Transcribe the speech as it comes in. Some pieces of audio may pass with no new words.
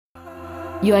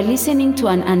You are listening to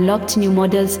an Unlocked New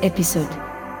Models episode.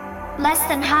 Less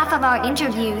than half of our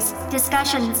interviews,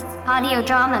 discussions, audio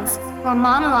dramas, or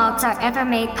monologues are ever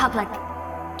made public.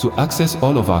 To access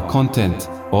all of our content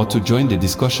or to join the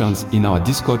discussions in our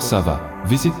Discord server,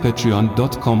 visit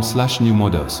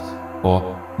patreon.com/newmodels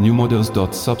or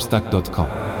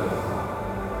newmodels.substack.com.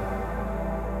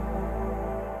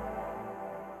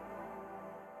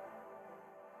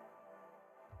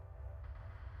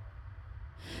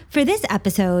 For this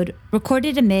episode,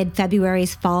 recorded amid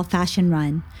February's fall fashion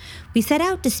run, we set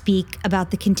out to speak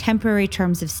about the contemporary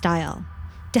terms of style.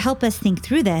 To help us think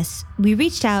through this, we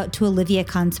reached out to Olivia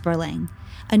Kan-Sperling,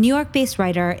 a New York-based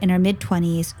writer in her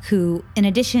mid-20s who, in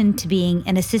addition to being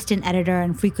an assistant editor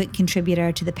and frequent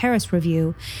contributor to the Paris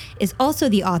Review, is also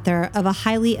the author of a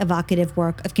highly evocative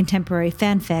work of contemporary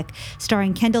fanfic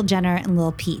starring Kendall Jenner and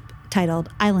Lil Peep, titled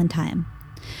Island Time.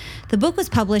 The book was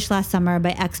published last summer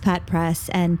by Expat Press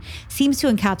and seems to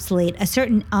encapsulate a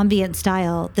certain ambient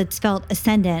style that's felt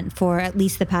ascendant for at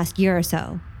least the past year or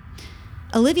so.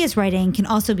 Olivia's writing can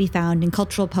also be found in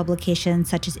cultural publications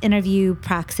such as Interview,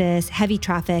 Praxis, Heavy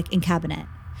Traffic, and Cabinet.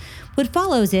 What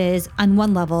follows is, on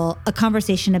one level, a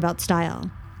conversation about style.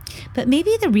 But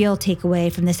maybe the real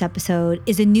takeaway from this episode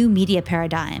is a new media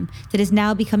paradigm that is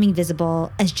now becoming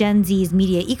visible as Gen Z's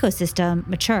media ecosystem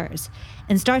matures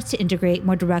and starts to integrate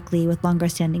more directly with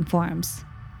longer-standing forms.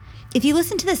 If you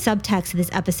listen to the subtext of this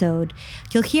episode,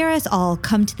 you'll hear us all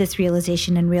come to this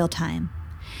realization in real time.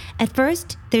 At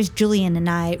first, there's Julian and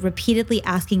I repeatedly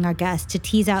asking our guests to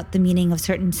tease out the meaning of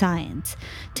certain signs,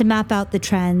 to map out the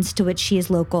trends to which she is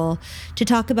local, to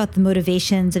talk about the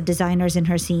motivations of designers in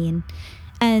her scene.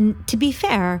 And to be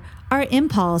fair, our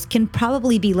impulse can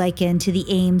probably be likened to the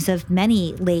aims of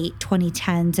many late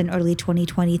 2010s and early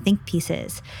 2020 think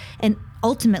pieces, and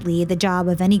ultimately the job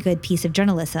of any good piece of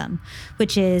journalism,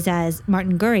 which is, as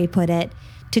Martin Gurry put it,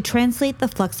 to translate the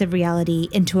flux of reality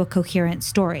into a coherent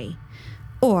story.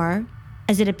 Or,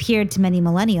 as it appeared to many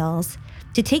millennials,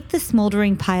 to take the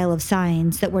smoldering pile of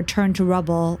signs that were turned to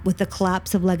rubble with the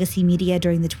collapse of legacy media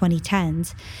during the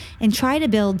 2010s and try to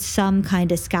build some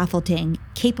kind of scaffolding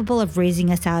capable of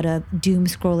raising us out of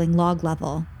doom-scrolling log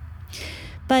level.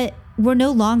 But we're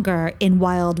no longer in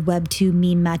wild Web 2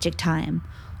 meme magic time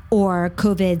or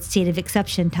COVID state of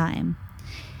exception time.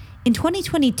 In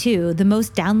 2022, the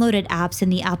most downloaded apps in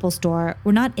the Apple Store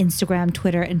were not Instagram,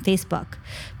 Twitter, and Facebook,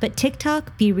 but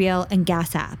TikTok, BeReal, and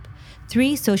Gas App,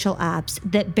 3 social apps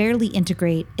that barely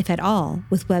integrate, if at all,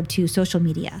 with Web 2 social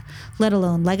media, let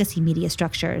alone legacy media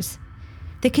structures.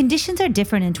 The conditions are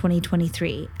different in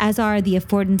 2023, as are the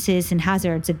affordances and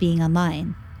hazards of being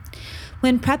online.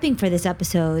 When prepping for this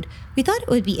episode, we thought it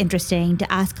would be interesting to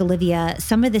ask Olivia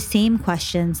some of the same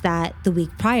questions that, the week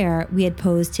prior, we had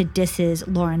posed to Dis's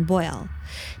Lauren Boyle.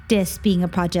 Dis being a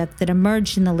project that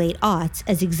emerged in the late aughts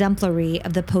as exemplary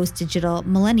of the post-digital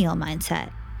millennial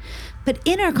mindset. But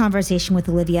in our conversation with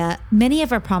Olivia, many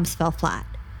of our prompts fell flat.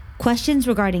 Questions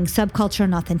regarding subculture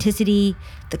and authenticity,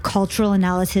 the cultural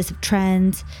analysis of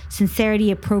trends,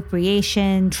 sincerity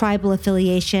appropriation, tribal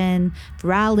affiliation,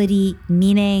 virality,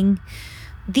 meaning.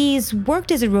 These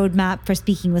worked as a roadmap for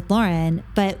speaking with Lauren,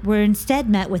 but were instead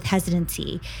met with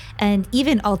hesitancy, and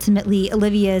even ultimately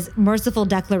Olivia's merciful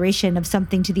declaration of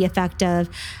something to the effect of,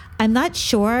 "I'm not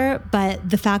sure, but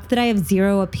the fact that I have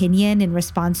zero opinion in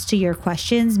response to your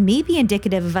questions may be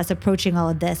indicative of us approaching all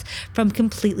of this from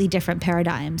completely different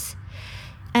paradigms."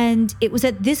 And it was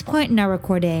at this point in our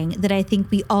recording that I think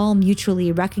we all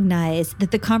mutually recognized that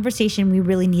the conversation we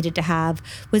really needed to have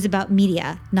was about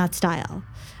media, not style.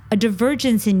 A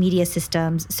divergence in media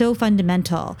systems so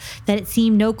fundamental that it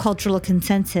seemed no cultural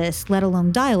consensus, let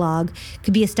alone dialogue,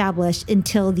 could be established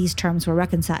until these terms were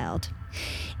reconciled.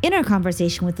 In our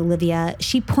conversation with Olivia,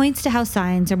 she points to how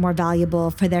signs are more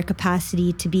valuable for their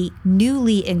capacity to be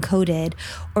newly encoded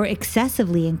or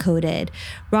excessively encoded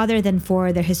rather than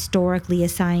for their historically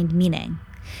assigned meaning,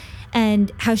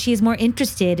 and how she is more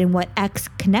interested in what X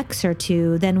connects her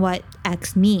to than what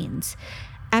X means.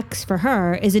 X for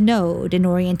her is a node, an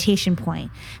orientation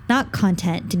point, not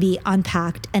content to be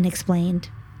unpacked and explained.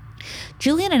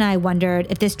 Julian and I wondered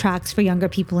if this tracks for younger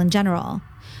people in general.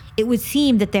 It would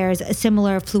seem that there's a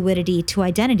similar fluidity to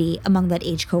identity among that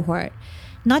age cohort,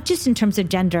 not just in terms of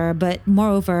gender, but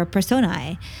moreover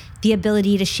personae, the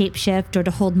ability to shapeshift or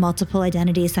to hold multiple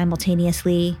identities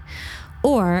simultaneously,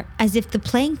 or as if the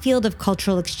playing field of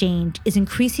cultural exchange is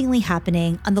increasingly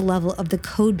happening on the level of the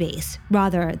code base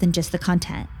rather than just the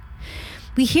content.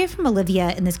 We hear from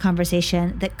Olivia in this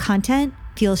conversation that content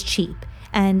feels cheap,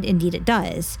 and indeed it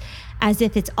does, as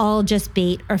if it's all just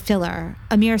bait or filler,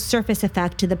 a mere surface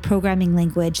effect to the programming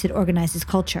language that organizes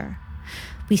culture.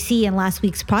 We see in last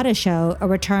week's Prada show a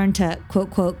return to, quote,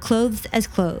 quote, clothes as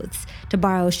clothes, to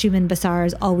borrow Shuman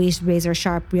Basar's always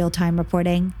razor-sharp real-time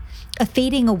reporting, a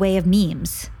fading away of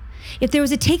memes. If there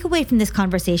was a takeaway from this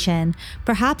conversation,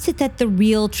 perhaps it's that the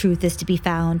real truth is to be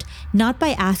found not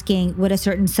by asking what a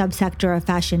certain subsector of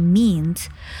fashion means,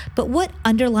 but what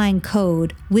underlying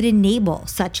code would enable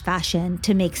such fashion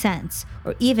to make sense,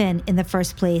 or even in the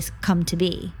first place come to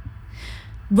be.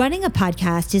 Running a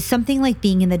podcast is something like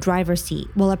being in the driver's seat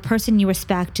while a person you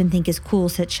respect and think is cool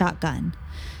sits shotgun.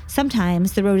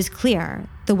 Sometimes the road is clear,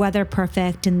 the weather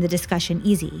perfect, and the discussion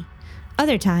easy.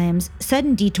 Other times,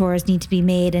 sudden detours need to be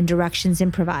made and directions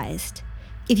improvised.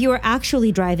 If you are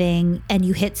actually driving and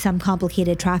you hit some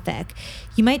complicated traffic,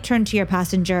 you might turn to your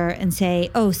passenger and say,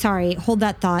 "Oh, sorry, hold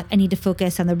that thought. I need to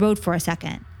focus on the road for a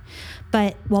second."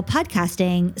 But while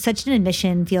podcasting, such an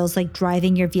admission feels like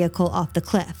driving your vehicle off the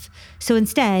cliff. So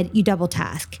instead, you double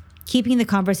task, keeping the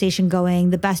conversation going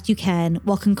the best you can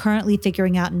while concurrently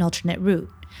figuring out an alternate route.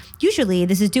 Usually,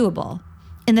 this is doable.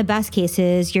 In the best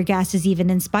cases, your guest is even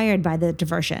inspired by the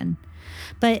diversion.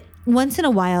 But once in a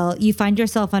while, you find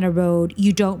yourself on a road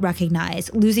you don't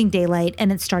recognize, losing daylight,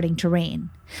 and it's starting to rain.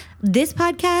 This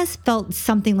podcast felt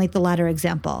something like the latter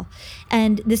example.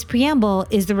 And this preamble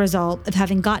is the result of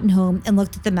having gotten home and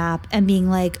looked at the map and being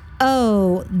like,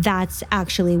 oh, that's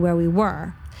actually where we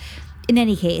were. In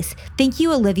any case, thank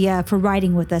you, Olivia, for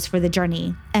riding with us for the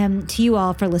journey. And to you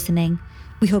all for listening.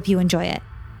 We hope you enjoy it.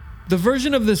 The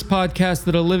version of this podcast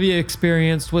that Olivia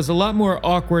experienced was a lot more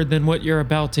awkward than what you're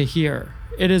about to hear.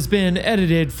 It has been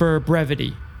edited for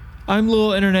brevity. I'm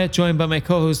Lil Internet, joined by my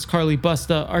co-host Carly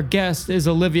Busta. Our guest is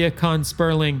Olivia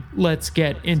Kan-Sperling. Let's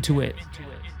get into it.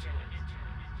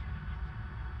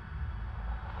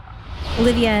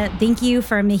 Olivia, thank you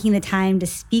for making the time to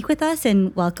speak with us,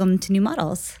 and welcome to New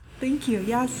Models. Thank you.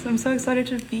 Yes, I'm so excited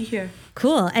to be here.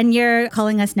 Cool. And you're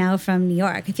calling us now from New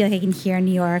York. I feel like I can hear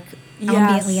New York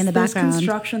ambiently in the background. There's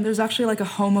construction. There's actually like a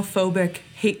homophobic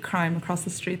hate crime across the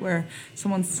street where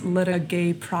someone's lit a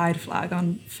gay pride flag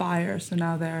on fire. So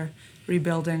now they're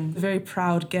rebuilding a very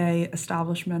proud gay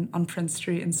establishment on Prince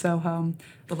Street in Soho,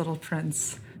 the Little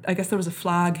Prince. I guess there was a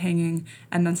flag hanging,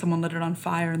 and then someone lit it on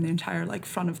fire, and the entire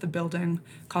front of the building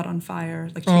caught on fire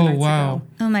 2 nights ago.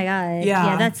 Oh my God.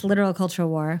 Yeah, that's literal cultural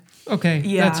war. Okay,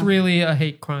 that's really a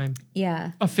hate crime.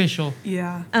 Yeah. Official.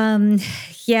 Yeah.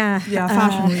 Yeah,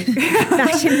 Fashion Week.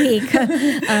 Fashion Week,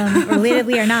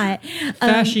 relatedly or not.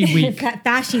 Fashion Week.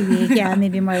 Fashion Week, yeah,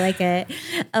 maybe more like it.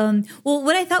 Well,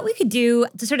 what I thought we could do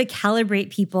to sort of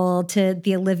calibrate people to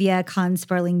the Olivia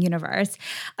Kan-Sperling universe,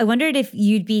 I wondered if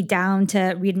you'd be down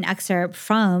to read an excerpt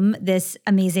from this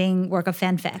amazing work of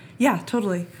fanfic. Yeah,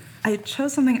 totally. I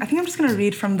chose something, I think I'm just going to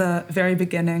read from the very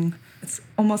beginning. It's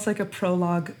almost like a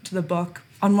prologue to the book.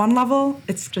 On one level,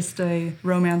 it's just a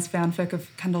romance fanfic of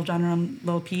Kendall Jenner and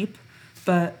Lil Peep,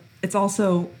 but it's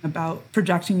also about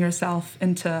projecting yourself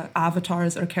into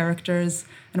avatars or characters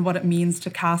and what it means to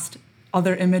cast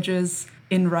other images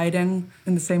in writing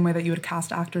in the same way that you would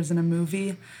cast actors in a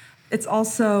movie. It's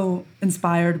also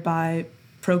inspired by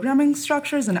programming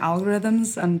structures and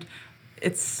algorithms, and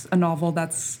it's a novel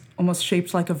that's almost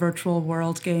shaped like a virtual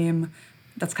world game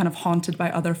that's kind of haunted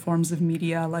by other forms of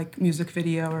media like music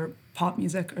video or pop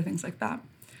music or things like that.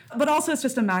 But also it's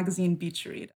just a magazine beach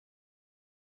read.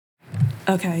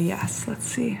 Okay, yes, let's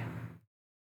see.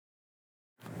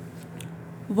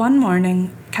 One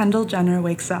morning, Kendall Jenner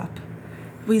wakes up.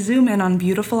 We zoom in on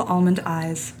beautiful almond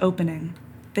eyes opening.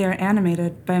 They are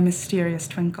animated by a mysterious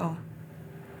twinkle.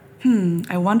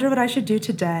 I wonder what I should do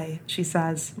today, she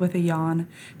says, with a yawn,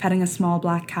 petting a small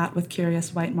black cat with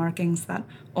curious white markings that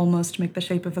almost make the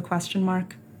shape of a question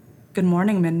mark. Good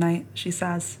morning, Midnight, she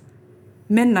says.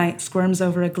 Midnight squirms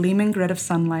over a gleaming grid of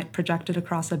sunlight projected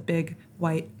across a big,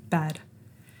 white bed.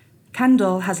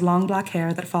 Kendall has long black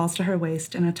hair that falls to her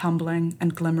waist in a tumbling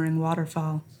and glimmering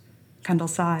waterfall. Kendall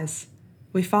sighs.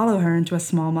 We follow her into a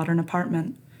small modern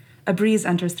apartment. A breeze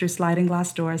enters through sliding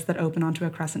glass doors that open onto a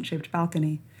crescent-shaped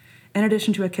balcony. In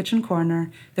addition to a kitchen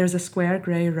corner, there's a square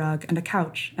gray rug and a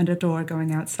couch and a door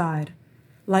going outside.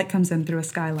 Light comes in through a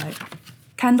skylight.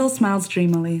 Kendall smiles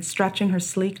dreamily, stretching her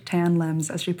sleek tan limbs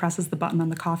as she presses the button on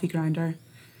the coffee grinder.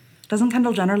 Doesn't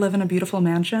Kendall Jenner live in a beautiful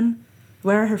mansion?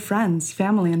 Where are her friends,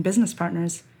 family, and business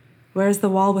partners? Where is the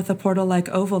wall with the portal-like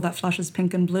oval that flushes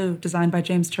pink and blue, designed by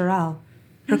James Turrell?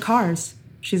 Her cars.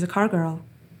 She's a car girl.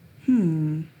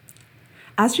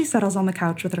 As she settles on the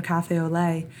couch with her café au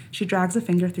lait, she drags a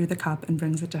finger through the cup and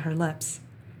brings it to her lips.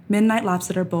 Midnight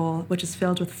laps at her bowl, which is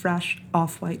filled with fresh,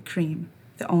 off-white cream,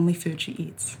 the only food she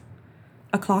eats.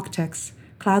 A clock ticks,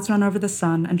 Clouds run over the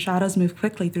sun, and shadows move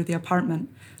quickly through the apartment,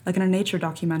 like in a nature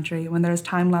documentary when there is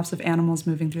time-lapse of animals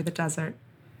moving through the desert.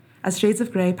 As shades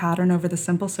of gray pattern over the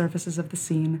simple surfaces of the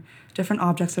scene, different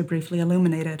objects are briefly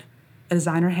illuminated: a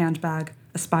designer handbag,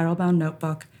 a spiral-bound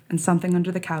notebook, and something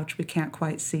under the couch we can't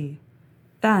quite see.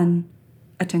 Then,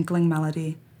 a tinkling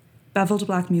melody. Beveled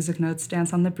black music notes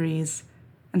dance on the breeze,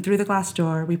 and through the glass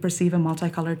door we perceive a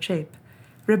multicolored shape.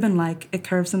 Ribbon-like, it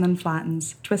curves and then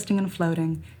flattens, twisting and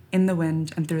floating, in the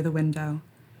wind and through the window.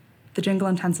 The jingle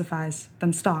intensifies,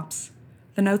 then stops.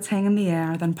 The notes hang in the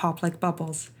air, then pop like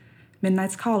bubbles.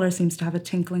 Midnight's collar seems to have a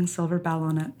tinkling silver bell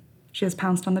on it. She has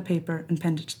pounced on the paper and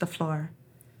pinned it to the floor.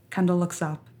 Kendall looks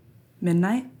up.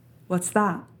 Midnight? What's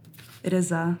that? It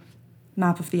is a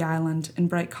map of the island in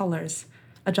bright colors,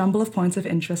 a jumble of points of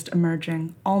interest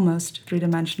emerging, almost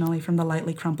three-dimensionally from the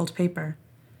lightly crumpled paper.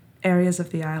 Areas of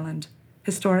the island.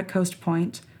 Historic Coast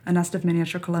Point, a nest of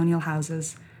miniature colonial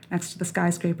houses, next to the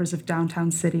skyscrapers of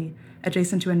downtown city,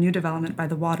 adjacent to a new development by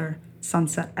the water,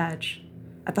 Sunset Edge.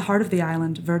 At the heart of the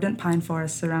island, verdant pine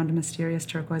forests surround a mysterious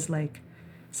turquoise lake.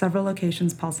 Several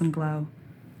locations pulse and glow.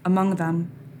 Among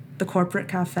them, the Corporate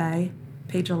Cafe,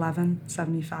 page 11,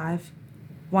 75.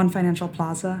 One Financial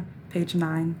Plaza, page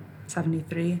 9,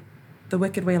 73. The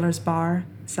Wicked Whalers Bar,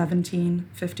 17,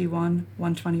 51,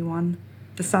 121.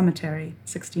 The Cemetery,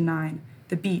 69.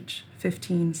 The Beach,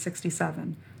 15,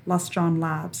 67. Lustron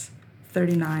Labs,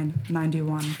 39,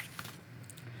 91.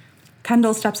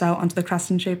 Kendall steps out onto the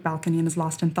crescent-shaped balcony and is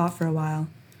lost in thought for a while.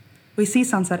 We see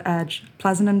Sunset Edge,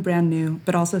 pleasant and brand new,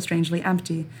 but also strangely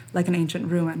empty, like an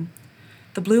ancient ruin.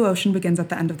 The blue ocean begins at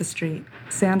the end of the street.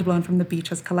 Sand blown from the beach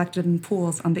has collected in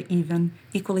pools on the even,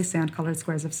 equally sand-colored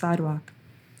squares of sidewalk.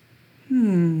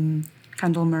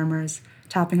 Kendall murmurs,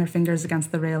 tapping her fingers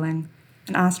against the railing.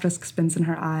 An asterisk spins in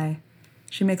her eye.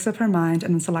 She makes up her mind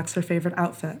and then selects her favorite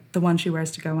outfit, the one she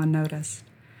wears to go unnoticed.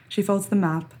 She folds the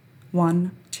map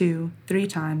 1, 2, 3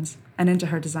 times and into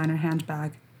her designer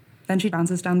handbag. Then she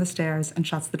bounces down the stairs and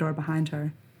shuts the door behind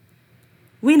her.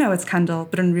 We know it's Kendall,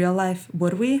 but in real life,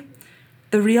 would we?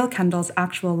 The real Kendall's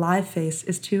actual live face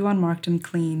is too unmarked and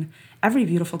clean. Every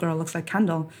beautiful girl looks like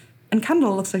Kendall, and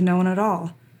Kendall looks like no one at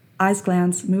all. Eyes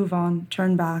glance, move on,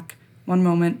 turn back, one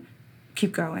moment,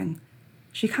 keep going.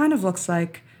 She kind of looks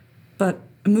like, but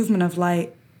a movement of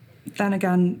light, then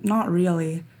again, not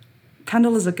really.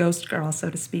 Kendall is a ghost girl, so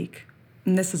to speak,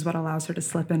 and this is what allows her to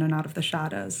slip in and out of the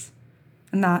shadows.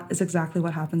 And that is exactly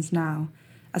what happens now,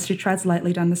 as she treads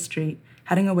lightly down the street,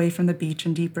 heading away from the beach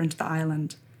and deeper into the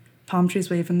island. Palm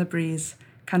trees wave in the breeze.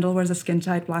 Kendall wears a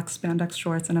skin-tight black spandex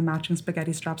shorts and a matching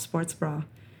spaghetti-strap sports bra.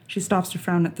 She stops to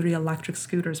frown at 3 electric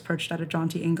scooters perched at a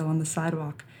jaunty angle on the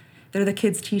sidewalk. They're the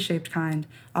kids' T-shaped kind,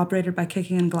 operated by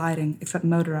kicking and gliding, except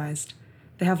motorized.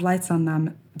 They have lights on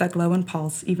them that glow and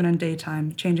pulse, even in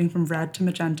daytime, changing from red to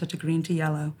magenta to green to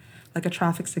yellow, like a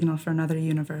traffic signal for another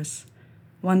universe.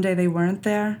 One day they weren't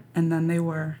there, and then they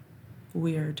were.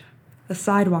 Weird. The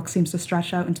sidewalk seems to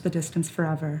stretch out into the distance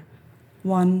forever.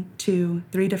 1, 2,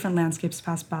 3 different landscapes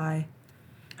pass by.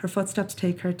 Her footsteps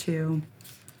take her to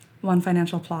One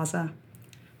Financial Plaza.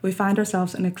 We find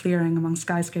ourselves in a clearing among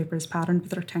skyscrapers patterned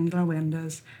with rectangular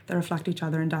windows that reflect each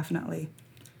other indefinitely.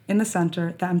 In the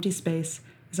center, the empty space,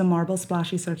 is a marble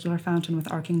splashy circular fountain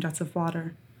with arcing jets of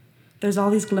water. There's all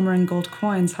these glimmering gold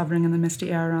coins hovering in the misty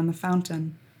air around the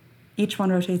fountain. Each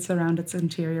one rotates around its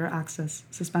interior axis,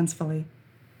 suspensefully.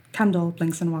 Kendall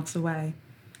blinks and walks away.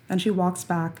 Then she walks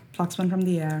back, plucks one from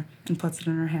the air, and puts it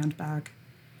in her handbag.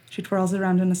 She twirls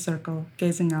around in a circle,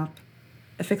 gazing up.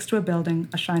 Affixed to a building,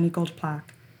 a shiny gold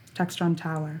plaque, Textron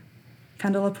Tower.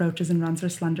 Kendall approaches and runs her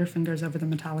slender fingers over the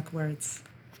metallic words.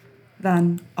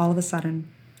 Then, all of a sudden,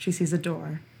 she sees a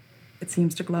door. It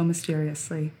seems to glow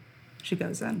mysteriously. She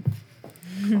goes in.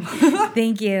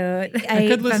 Thank you. I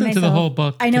could listen to the whole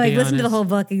book. I know, to I be listened to the honest. whole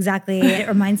book, exactly. It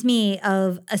reminds me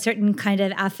of a certain kind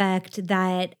of affect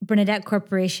that Bernadette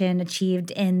Corporation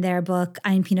achieved in their book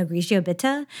Ein Pinot Grigio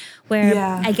Bitte, where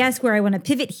I guess where I want to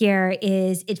pivot here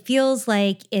is it feels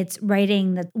like it's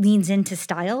writing that leans into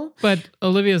style. But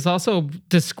Olivia is also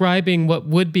describing what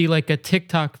would be like a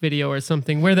TikTok video or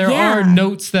something where there are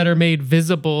notes that are made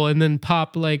visible and then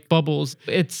pop like bubbles.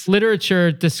 It's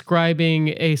literature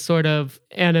describing a sort of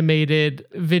animated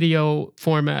video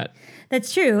format.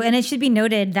 That's true. And it should be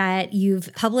noted that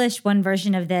you've published one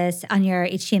version of this on your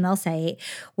HTML site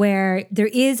where there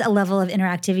is a level of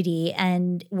interactivity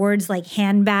and words like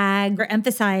handbag are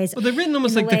emphasized. Well, they're written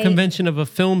almost like the convention of a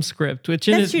film script, which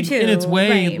in its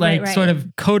way, right. sort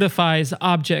of codifies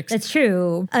objects. That's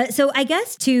true. So I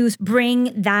guess to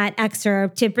bring that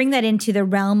excerpt, to bring that into the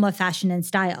realm of fashion and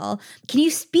style, can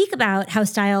you speak about how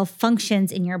style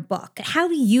functions in your book? How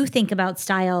do you think about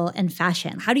style and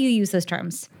fashion? How do you use those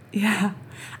terms? Yeah,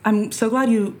 I'm so glad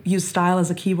you use style as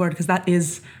a keyword because that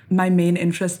is my main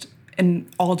interest in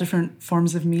all different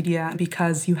forms of media,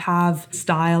 because you have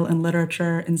style in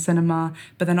literature, in cinema,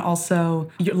 but then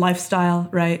also your lifestyle,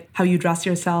 right? How you dress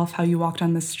yourself, how you walk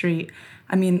down the street.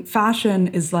 I mean, fashion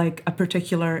is like a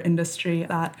particular industry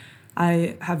that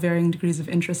I have varying degrees of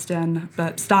interest in,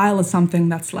 but style is something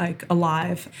that's like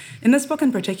alive. In this book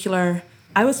in particular,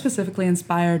 I was specifically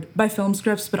inspired by film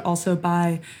scripts, but also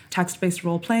by text-based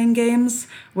role-playing games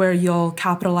where you'll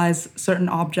capitalize certain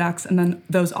objects and then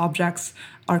those objects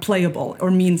are playable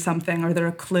or mean something, or they're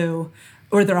a clue,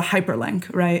 or they're a hyperlink,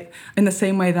 right? In the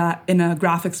same way that in a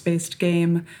graphics-based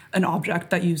game, an object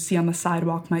that you see on the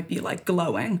sidewalk might be like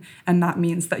glowing, and that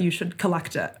means that you should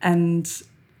collect it. And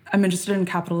I'm interested in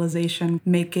capitalization,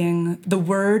 making the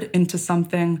word into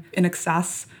something in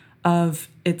excess of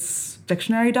its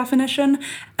dictionary definition.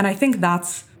 And I think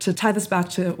that's, to tie this back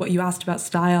to what you asked about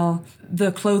style,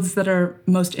 the clothes that are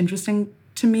most interesting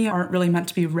to me aren't really meant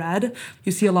to be read.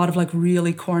 You see a lot of like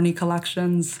really corny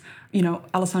collections, you know,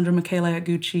 Alessandro Michele at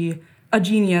Gucci, a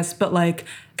genius, but like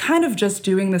kind of just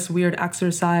doing this weird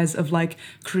exercise of like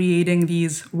creating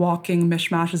these walking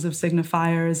mishmashes of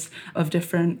signifiers of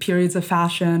different periods of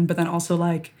fashion, but then also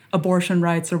like abortion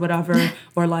rights or whatever,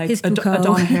 or like a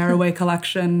Donna Haraway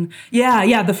collection.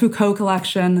 Yeah, the Foucault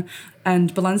collection.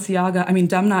 And Balenciaga, I mean,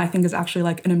 Demna, I think, is actually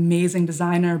like an amazing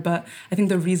designer, but I think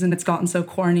the reason it's gotten so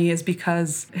corny is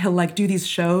because he'll like do these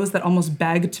shows that almost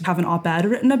beg to have an op-ed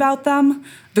written about them.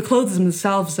 The clothes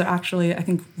themselves are actually, I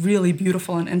think, really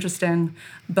beautiful and interesting,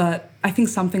 but I think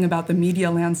something about the media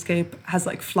landscape has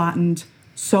like flattened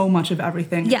so much of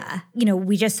everything. Yeah. You know,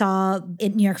 we just saw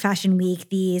in New York Fashion Week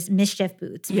these mischief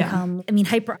boots become, I mean,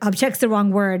 hyper object's the wrong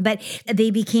word, but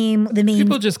they became the main.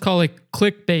 People just call it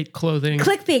clickbait clothing.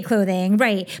 Clickbait clothing,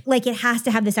 right. Like it has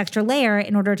to have this extra layer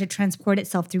in order to transport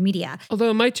itself through media.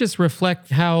 Although it might just reflect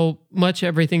how much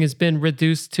everything has been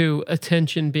reduced to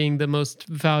attention being the most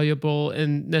valuable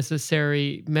and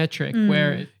necessary metric,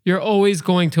 where you're always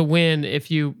going to win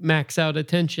if you max out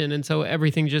attention. And so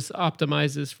everything just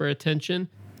optimizes for attention.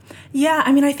 Yeah,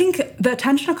 I mean, I think the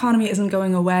attention economy isn't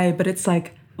going away, but it's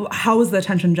like, how is the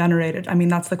attention generated? I mean,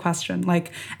 that's the question.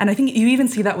 Like, and I think you even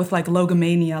see that with like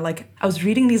logomania. Like, I was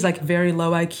reading these like very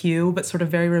low IQ, but sort of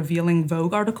very revealing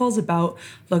Vogue articles about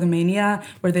logomania,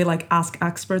 where they like ask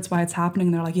experts why it's happening.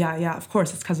 And they're like, yeah, of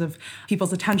course, it's because of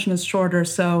people's attention is shorter.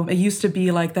 So it used to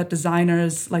be like that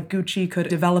designers like Gucci could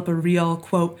develop a real,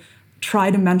 quote,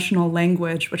 tri-dimensional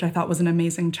language, which I thought was an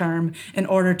amazing term, in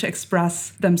order to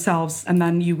express themselves. And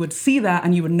then you would see that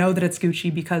and you would know that it's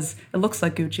Gucci because it looks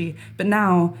like Gucci. But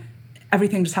now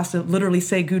everything just has to literally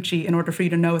say Gucci in order for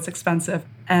you to know it's expensive.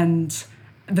 And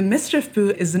the mischief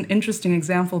boot is an interesting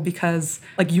example because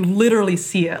like you literally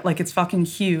see it, like it's fucking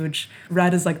huge.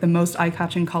 Red is like the most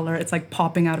eye-catching color. It's like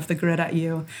popping out of the grid at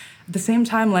you. At the same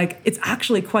time, like it's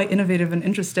actually quite innovative and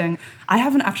interesting. I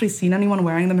haven't actually seen anyone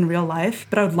wearing them in real life,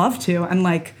 but I would love to. And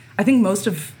like, I think most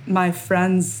of my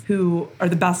friends who are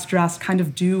the best dressed kind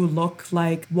of do look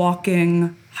like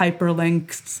walking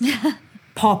hyperlinks,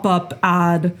 pop-up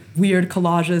ad, weird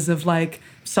collages of like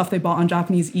stuff they bought on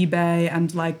Japanese eBay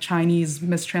and like Chinese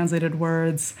mistranslated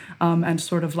words and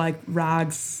sort of like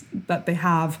rags that they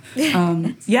have.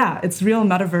 Yeah, it's real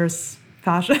metaverse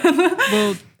fashion.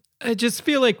 Well, I just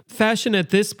feel like fashion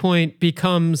at this point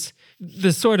becomes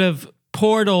the sort of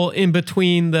portal in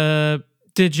between the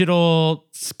digital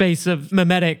space of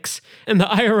memetics and the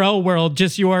IRL world,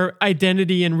 just your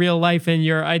identity in real life and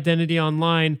your identity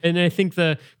online. And I think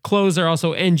the clothes are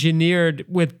also engineered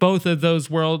with both of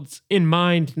those worlds in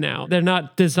mind now. They're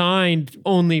not designed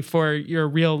only for your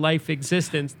real life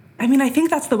existence. I mean, I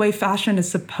think that's the way fashion is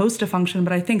supposed to function,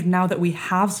 but I think now that we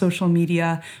have social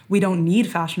media, we don't need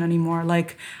fashion anymore.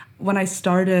 Like when I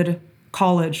started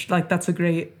college, like that's a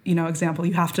great, example.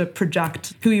 You have to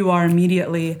project who you are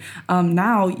immediately.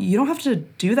 Now you don't have to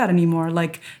do that anymore.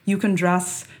 Like you can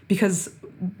dress, because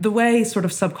the way sort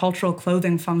of subcultural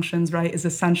clothing functions, right, is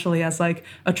essentially as like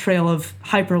a trail of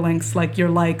hyperlinks, like your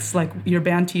likes, like your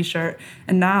band t-shirt.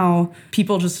 And now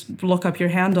people just look up your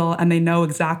handle and they know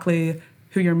exactly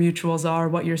who your mutuals are,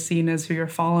 what your scene is, who you're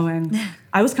following.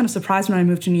 I was kind of surprised when I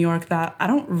moved to New York that I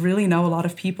don't really know a lot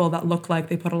of people that look like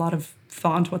they put a lot of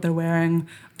thought into what they're wearing.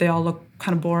 They all look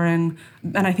kind of boring.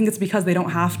 And I think it's because they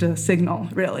don't have to signal,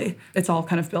 really. It's all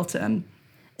kind of built in.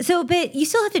 So, but you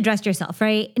still have to dress yourself,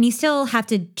 right? And you still have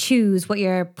to choose what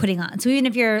you're putting on. So even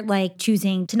if you're like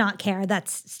choosing to not care,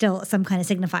 that's still some kind of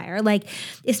signifier. Like,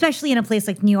 especially in a place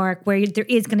like New York where there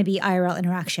is going to be IRL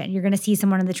interaction. You're going to see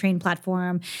someone on the train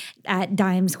platform at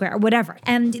Dime Square or whatever.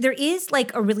 And there is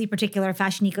like a really particular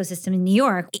fashion ecosystem in New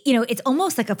York. You know, it's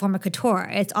almost like a form of couture.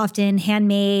 It's often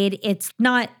handmade. It's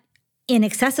not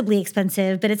inaccessibly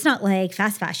expensive, but it's not like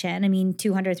fast fashion. I mean,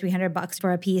 $200, $300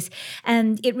 for a piece.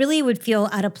 And it really would feel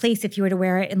out of place if you were to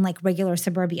wear it in like regular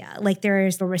suburbia. Like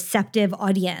there's a receptive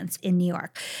audience in New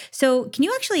York. So can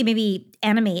you actually maybe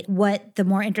animate what the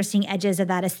more interesting edges of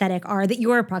that aesthetic are that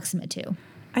you're approximate to?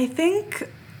 I think,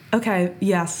 okay,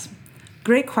 yes.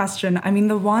 Great question. I mean,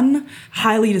 the one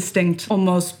highly distinct,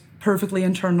 almost perfectly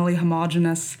internally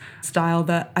homogenous style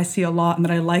that I see a lot and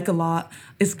that I like a lot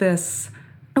is this,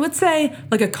 I would say,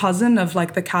 like a cousin of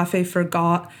like the Café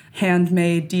Forgot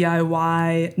handmade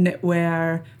DIY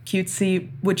knitwear cutesy,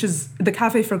 which is the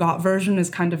Café Forgot version is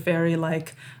kind of very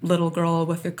like little girl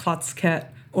with a klutz kit,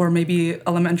 or maybe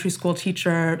elementary school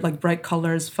teacher, like bright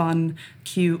colors, fun,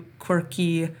 cute,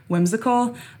 quirky,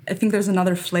 whimsical. I think there's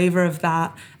another flavor of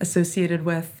that I associate it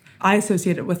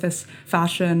with this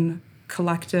fashion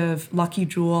collective, Lucky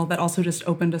Jewel, that also just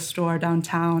opened a store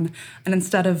downtown. And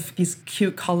instead of these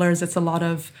cute colors, it's a lot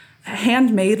of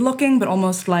handmade looking, but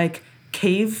almost like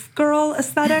cave girl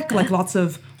aesthetic, like lots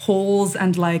of holes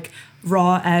and like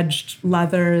raw edged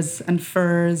leathers and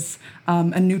furs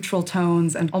and neutral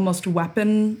tones and almost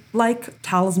weapon-like,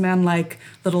 talisman-like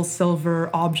little silver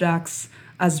objects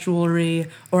as jewelry,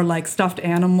 or like stuffed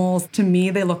animals. To me,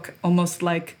 they look almost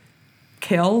like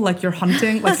kill, like you're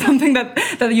hunting, like something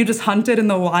that you just hunted in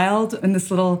the wild, in this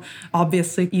little,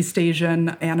 obviously East Asian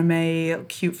anime,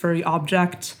 cute furry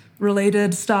object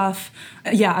related stuff.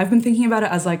 Yeah, I've been thinking about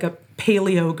it as like a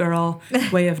paleo girl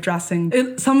way of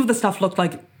dressing. Some of the stuff looked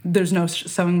like there's no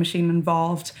sewing machine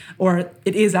involved, or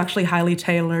it is actually highly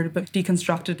tailored, but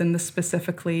deconstructed in this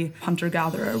specifically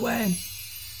hunter-gatherer way.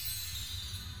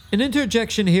 An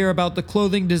interjection here about the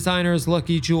clothing designer's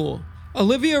Lucky Jewel.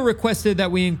 Olivia requested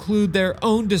that we include their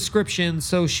own description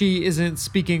so she isn't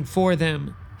speaking for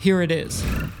them. Here it is.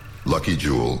 Lucky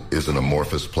Jewel is an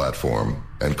amorphous platform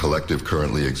and collective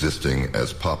currently existing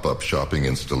as pop-up shopping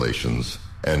installations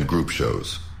and group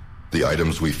shows. The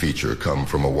items we feature come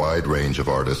from a wide range of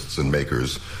artists and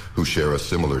makers who share a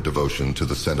similar devotion to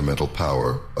the sentimental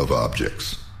power of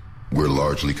objects. We're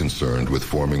largely concerned with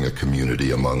forming a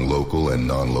community among local and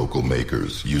non-local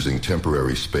makers, using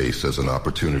temporary space as an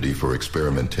opportunity for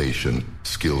experimentation,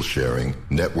 skill sharing,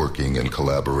 networking and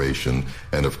collaboration,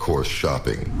 and of course,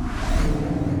 shopping.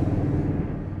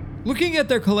 Looking at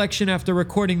their collection after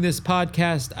recording this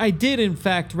podcast, I did in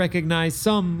fact recognize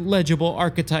some legible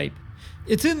archetype.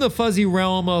 It's in the fuzzy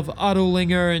realm of Otto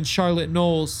Linger and Charlotte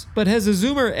Knowles, but has a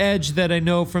zoomer edge that I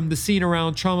know from the scene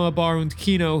around Trauma Bar und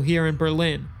Kino here in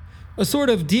Berlin. A sort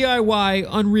of DIY,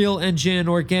 Unreal Engine,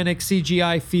 organic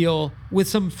CGI feel, with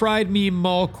some fried meme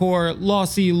mallcore,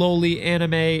 lossy lowly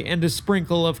anime, and a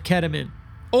sprinkle of ketamine.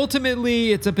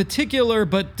 Ultimately, it's a particular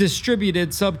but distributed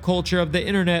subculture of the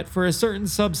internet for a certain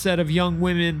subset of young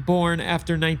women born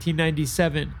after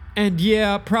 1997. And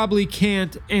yeah, probably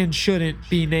can't and shouldn't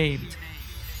be named.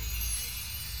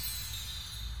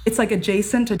 It's like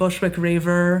adjacent to Bushwick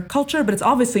raver culture, but it's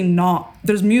obviously not.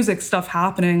 There's music stuff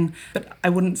happening, but I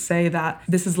wouldn't say that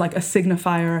this is like a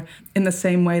signifier in the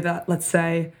same way that, let's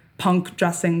say, punk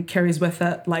dressing carries with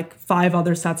it like 5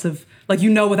 other sets of, like, you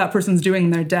know what that person's doing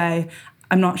in their day.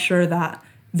 I'm not sure that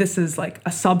this is like a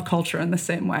subculture in the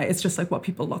same way. It's just like what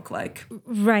people look like.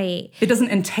 Right. It doesn't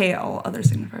entail other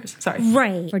signifiers. Sorry.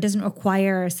 Right. Or doesn't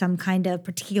require some kind of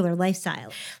particular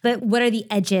lifestyle. But what are the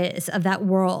edges of that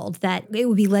world that it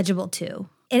would be legible to?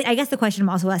 And I guess the question I'm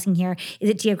also asking here, is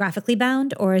it geographically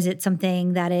bound, or is it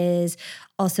something that is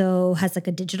also has like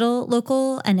a digital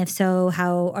local? And if so,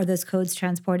 how are those codes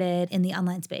transported in the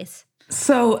online space?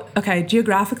 So, okay,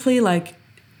 geographically, like,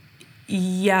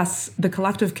 yes, the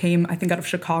collective came, I think, out of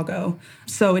Chicago.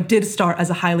 So it did start as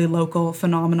a highly local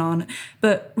phenomenon.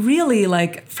 But really,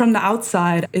 like, from the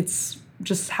outside, it's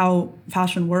just how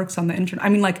fashion works on the internet. I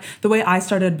mean, like, the way I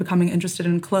started becoming interested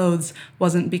in clothes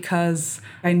wasn't because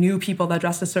I knew people that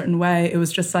dressed a certain way. It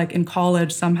was just like in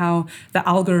college, somehow the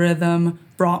algorithm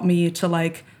brought me to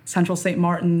like Central St.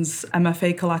 Martin's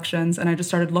MFA collections, and I just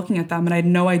started looking at them, and I had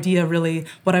no idea really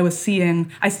what I was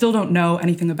seeing. I still don't know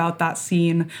anything about that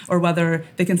scene, or whether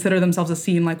they consider themselves a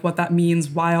scene, like what that means,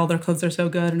 why all their clothes are so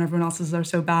good and everyone else's are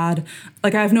so bad.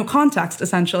 Like, I have no context,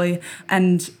 essentially.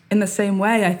 And in the same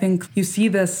way, I think you see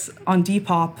this on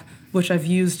Depop, which I've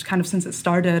used kind of since it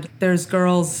started. There's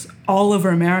girls all over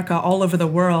America, all over the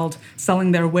world,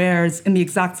 selling their wares in the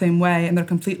exact same way. And they're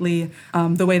completely,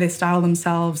 the way they style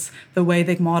themselves, the way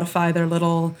they modify their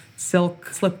little silk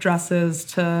slip dresses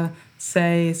to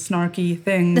say snarky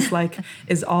things, like,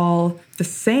 is all the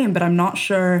same. But I'm not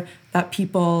sure that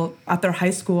people at their high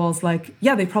schools, like,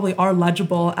 yeah, they probably are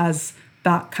legible as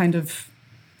that kind of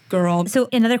girl. So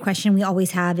another question we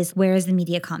always have is, where is the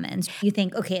media commons? You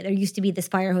think, okay, there used to be this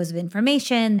fire hose of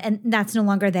information and that's no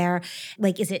longer there.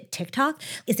 Like, is it TikTok?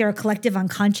 Is there a collective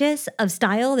unconscious of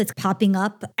style that's popping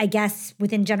up, I guess,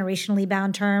 within generationally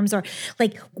bound terms? Or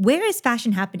like, where is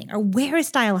fashion happening? Or where is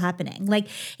style happening? Like,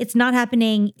 it's not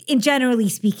happening, in generally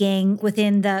speaking,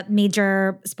 within the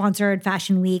major sponsored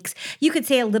fashion weeks. You could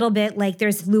say a little bit like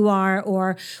there's Luar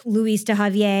or Luis de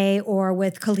Javier or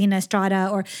with Kalina Estrada,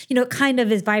 or, you know, it kind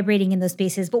of is vibrating in those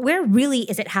spaces, but where really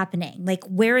is it happening? Like,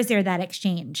 where is there that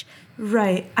exchange?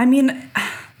 Right. I mean,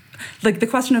 like, the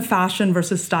question of fashion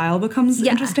versus style becomes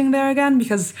interesting there again,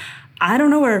 because I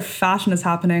don't know where fashion is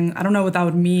happening. I don't know what that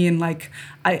would mean. Like,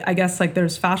 I guess, like,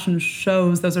 there's fashion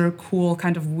shows. Those are cool,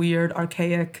 kind of weird,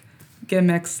 archaic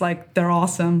gimmicks. Like, they're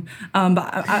awesome.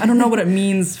 But I don't know what it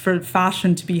means for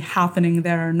fashion to be happening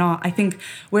there or not. I think,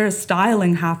 where is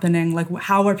styling happening? Like,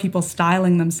 how are people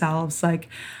styling themselves? Like,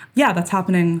 yeah, that's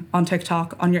happening on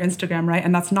TikTok, on your Instagram, right?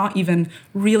 And that's not even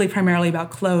really primarily about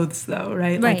clothes, though,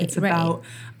 right? Like, it's about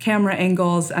camera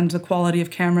angles and the quality of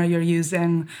camera you're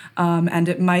using. And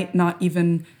it might not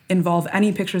even involve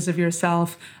any pictures of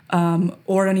yourself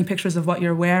or any pictures of what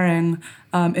you're wearing.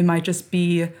 It might just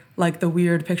be like the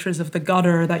weird pictures of the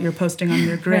gutter that you're posting on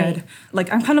your grid. Right.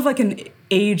 Like, I'm kind of like an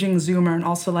aging Zoomer, and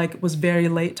also, like, was very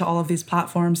late to all of these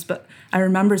platforms. But I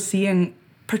remember seeing,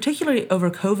 particularly over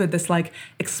COVID, this, like,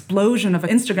 explosion of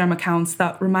Instagram accounts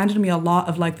that reminded me a lot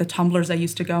of, like, the Tumblrs I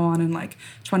used to go on in, like,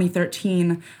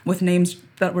 2013, with names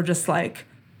that were just like,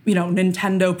 you know,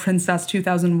 Nintendo Princess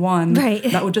 2001, right,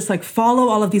 that would just, like, follow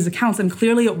all of these accounts. And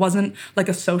clearly it wasn't, like,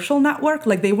 a social network.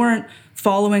 Like, they weren't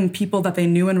following people that they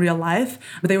knew in real life,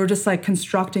 but they were just, like,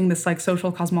 constructing this, like,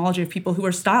 social cosmology of people who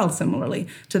were styled similarly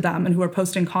to them and who were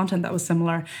posting content that was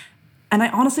similar. And I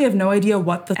honestly have no idea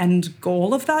what the end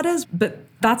goal of that is, but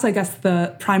that's, I guess,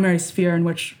 the primary sphere in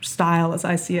which style, as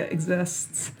I see it,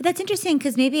 exists. But that's interesting,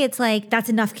 because maybe it's like, that's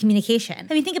enough communication.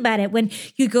 I mean, think about it. When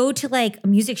you go to, like, a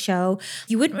music show,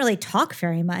 you wouldn't really talk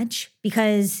very much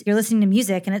because you're listening to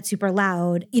music and it's super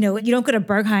loud. You know, you don't go to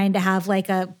Berghain to have, like,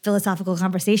 a philosophical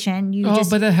conversation.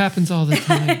 But that happens all the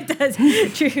time. It does.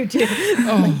 True, too.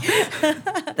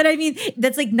 But I mean,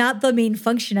 that's, like, not the main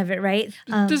function of it, right?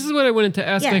 This is what I wanted to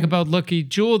ask, like, about Lucky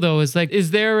Jewel, though, is, like,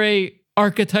 is there a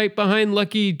archetype behind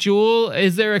Lucky Jewel?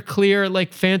 Is there a clear,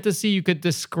 like, fantasy you could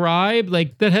describe,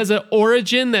 like, that has an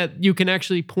origin that you can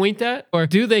actually point at? Or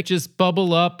do they just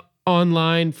bubble up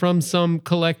online from some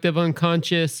collective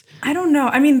unconscious? I don't know.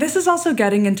 I mean, this is also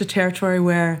getting into territory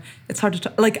where it's hard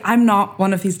to like, I'm not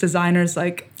one of these designers,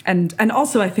 like, and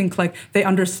also I think, like, they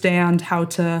understand how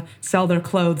to sell their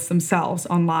clothes themselves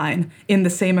online in the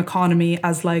same economy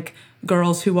as, like,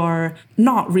 girls who are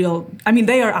not real. I mean,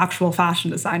 they are actual fashion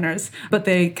designers, but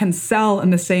they can sell in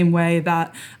the same way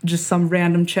that just some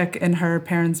random chick in her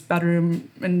parents' bedroom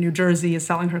in New Jersey is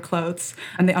selling her clothes.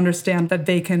 And they understand that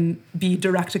they can be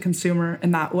direct to consumer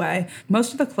in that way.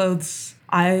 Most of the clothes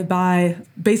I buy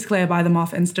them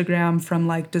off Instagram from,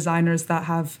 like, designers that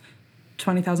have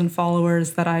 20,000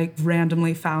 followers that I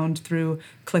randomly found through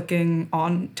clicking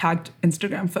on tagged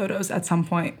Instagram photos at some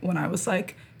point when I was,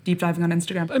 like, deep diving on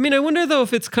Instagram. I mean, I wonder, though,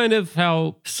 if it's kind of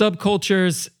how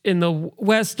subcultures in the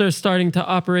West are starting to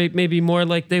operate maybe more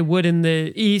like they would in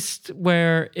the East,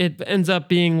 where it ends up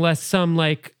being less some,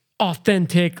 like,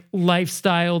 authentic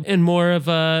lifestyle and more of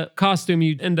a costume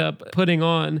you end up putting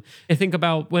on. I think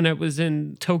about when I was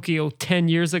in Tokyo 10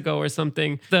 years ago or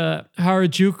something, the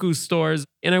Harajuku stores.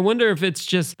 And I wonder if it's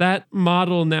just that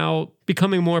model now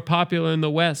becoming more popular in the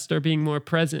West or being more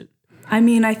present. I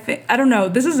mean, I don't know.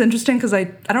 This is interesting because I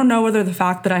don't know whether the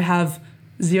fact that I have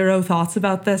zero thoughts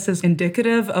about this is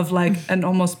indicative of, like, an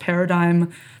almost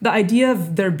paradigm. The idea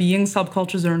of there being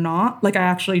subcultures or not, like, I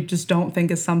actually just don't think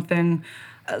is something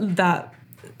that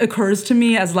occurs to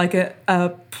me as, like,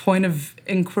 a point of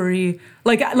inquiry.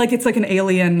 Like it's like an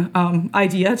alien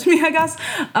idea to me, I guess.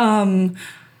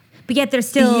 But yet there's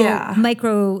still Yeah.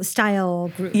 micro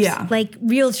style groups. Yeah. Like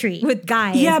Realtree with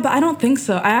guys. Yeah, but I don't think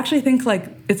so. I actually think like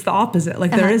it's the opposite.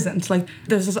 Like there isn't. Like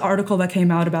there's this article that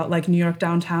came out about like New York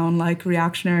downtown like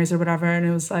reactionaries or whatever, and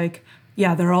it was like,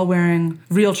 yeah, they're all wearing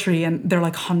Realtree and they're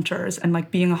like hunters, and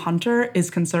like being a hunter is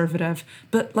conservative.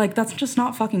 But like that's just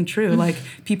not fucking true. Like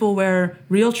people wear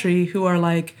Realtree who are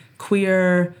like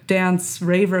queer dance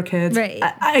raver kids. Right.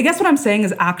 I guess what I'm saying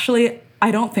is actually I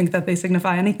don't think that they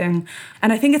signify anything.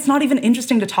 And I think it's not even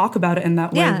interesting to talk about it in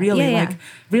that way, really. Like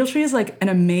Realtree is like an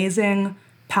amazing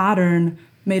pattern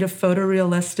made of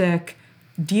photorealistic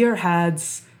deer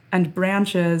heads and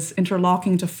branches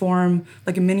interlocking to form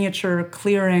like miniature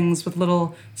clearings with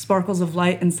little sparkles of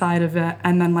light inside of it.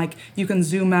 And then like you can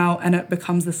zoom out and it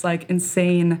becomes this like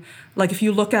insane, like if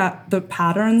you look at the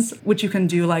patterns, which you can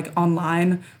do like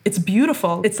online, it's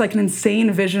beautiful. It's like an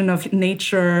insane vision of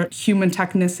nature, human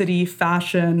technicity,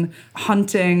 fashion,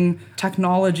 hunting,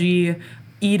 technology,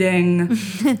 eating,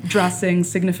 dressing,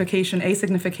 signification,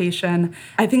 asignification.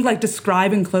 I think like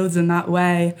describing clothes in that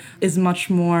way is much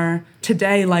more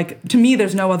today, like to me,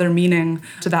 there's no other meaning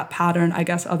to that pattern, I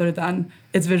guess, other than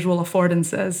its visual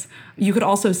affordances. You could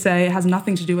also say it has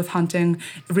nothing to do with hunting.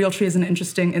 Realtree is an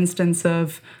interesting instance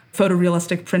of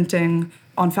photorealistic printing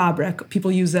on fabric. People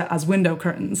use it as window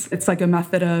curtains. It's like a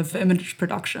method of image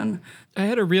production. I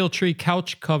had a Realtree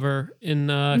couch cover in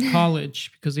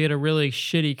college because he had a really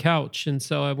shitty couch. And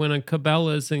so I went on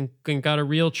Cabela's and got a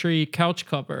Realtree couch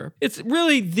cover. It's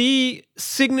really the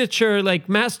signature, like,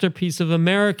 masterpiece of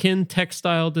American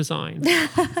textile design.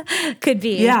 Could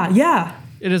be. Yeah.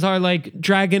 It is our like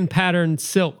dragon pattern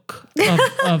silk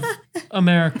of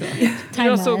America. And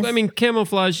also, I mean,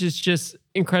 camouflage is just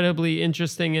incredibly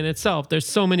interesting in itself. There's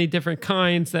so many different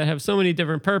kinds that have so many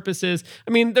different purposes.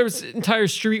 I mean, there's entire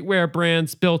streetwear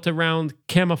brands built around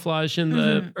camouflage in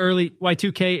the early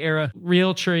Y2K era.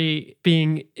 Realtree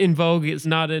being in vogue is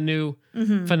not a new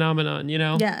phenomenon, you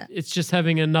know? Yeah. It's just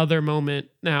having another moment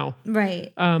now.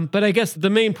 Right. But I guess the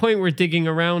main point we're digging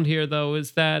around here, though,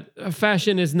 is that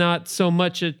fashion is not so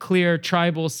much a clear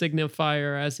tribal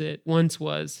signifier as it once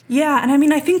was. Yeah, and I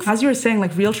mean, I think, as you were saying,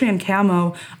 like Realtree and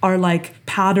camo are like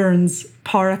patterns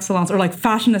par excellence, or like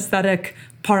fashion aesthetic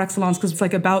par excellence, because it's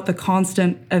like about the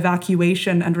constant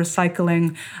evacuation and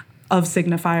recycling of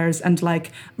signifiers and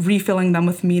like refilling them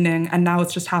with meaning. And now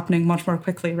it's just happening much more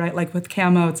quickly, right? Like with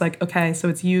camo, it's like, okay, so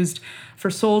it's used for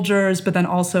soldiers, but then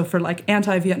also for like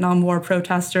anti-Vietnam War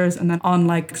protesters, and then on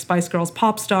like Spice Girls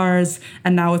pop stars.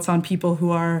 And now it's on people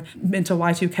who are into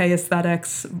Y2K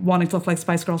aesthetics, wanting to look like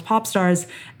Spice Girls pop stars.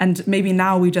 And maybe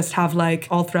now we just have like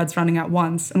all threads running at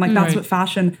once. And like that's what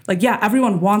fashion, like, yeah,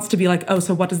 everyone wants to be like, oh,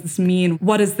 so what does this mean?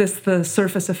 What is this the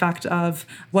surface effect of?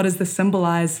 What does this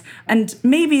symbolize? And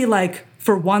maybe like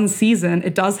for one season,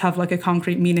 it does have like a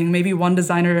concrete meaning. Maybe one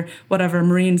designer, whatever,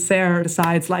 Marine Serre,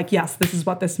 decides like, yes, this is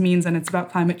what this means and it's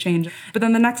about climate change. But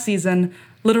then the next season,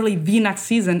 literally the next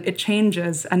season, it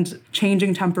changes, and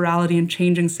changing temporality and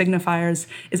changing signifiers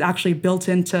is actually built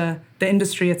into the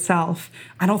industry itself.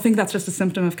 I don't think that's just a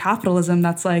symptom of capitalism.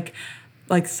 That's like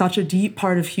such a deep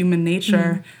part of human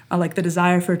nature, like the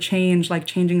desire for change, like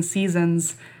changing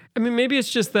seasons. I mean, maybe it's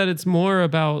just that it's more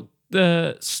about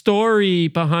the story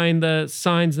behind the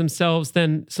signs themselves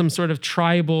than some sort of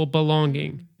tribal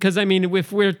belonging. Because, I mean,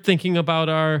 if we're thinking about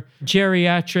our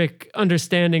geriatric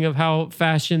understanding of how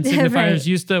fashion signifiers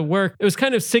used to work, it was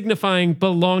kind of signifying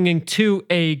belonging to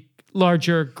a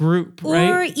larger group, right?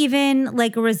 Or even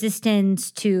like a resistance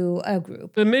to a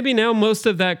group. But maybe now most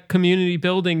of that community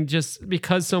building, just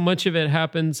because so much of it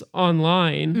happens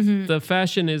online, the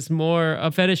fashion is more a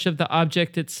fetish of the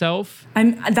object itself.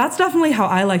 That's definitely how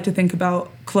I like to think about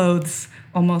clothes,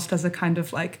 almost as a kind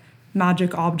of like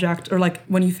magic object, or like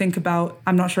when you think about,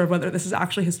 I'm not sure whether this is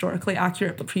actually historically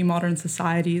accurate, but pre-modern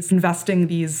societies investing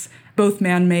these both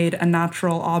man-made and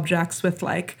natural objects with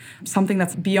like something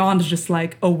that's beyond just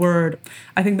like a word.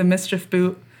 I think the mischief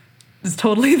boot is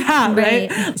totally that,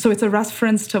 right? So it's a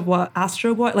reference to what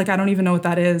Astro Boy, like I don't even know what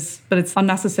that is, but it's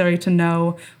unnecessary to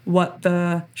know what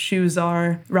the shoes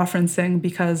are referencing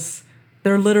because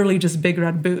they're literally just big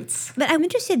red boots. But I'm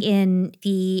interested in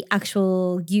the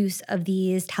actual use of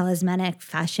these talismanic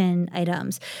fashion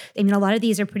items. I mean, a lot of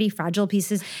these are pretty fragile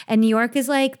pieces. And New York is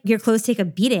like, your clothes take a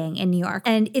beating in New York.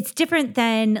 And it's different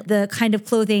than the kind of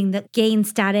clothing that gains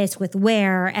status with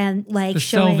wear and like the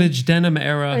selvage denim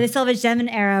era. Or the selvage denim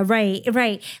era, right.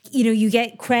 You know, you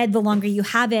get cred the longer you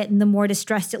have it and the more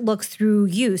distressed it looks through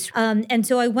use. And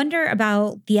so I wonder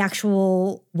about the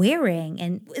actual wearing,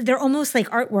 and they're almost like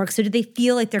artwork. So do they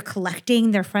feel like they're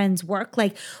collecting their friends' work?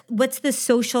 Like, what's the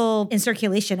social in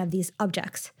circulation of these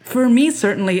objects? For me,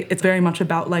 certainly, it's very much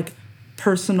about like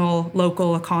personal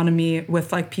local economy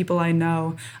with like people I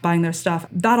know buying their stuff.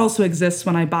 That also exists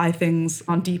when I buy things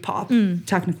on Depop,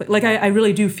 technically. Like I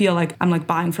really do feel like I'm like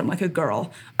buying from like a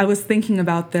girl. I was thinking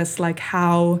about this, like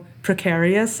how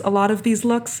precarious a lot of these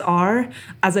looks are.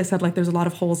 As I said, like there's a lot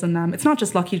of holes in them. It's not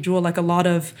just Lucky Jewel, like a lot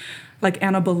of, like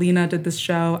Anna Bolena did this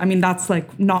show. I mean, that's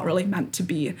like not really meant to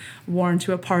be worn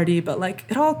to a party, but like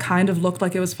it all kind of looked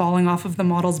like it was falling off of the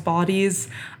models' bodies.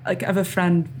 Like I have a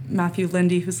friend, Matthew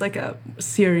Lindy, who's like a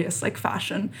serious like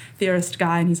fashion theorist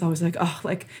guy, and he's always like, oh,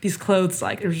 like these clothes,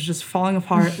 like they're just falling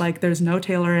apart, like there's no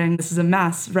tailoring, this is a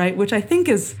mess, right? Which I think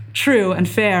is true and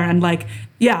fair, and like,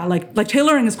 yeah, like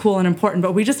tailoring is cool and important,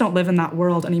 but we just don't live in that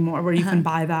world anymore where you can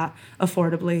buy that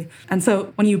affordably. And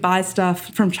so when you buy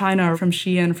stuff from China or from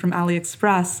Shein, from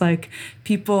AliExpress, like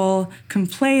people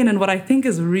complain in what I think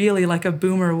is really like a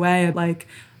boomer way, like,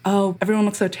 oh, everyone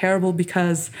looks so terrible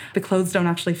because the clothes don't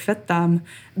actually fit them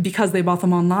because they bought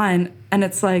them online. And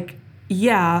it's like,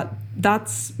 yeah,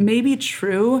 that's maybe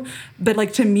true. But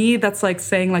like to me, that's like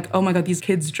saying like, oh my God, these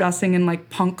kids dressing in like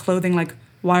punk clothing, like,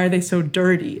 why are they so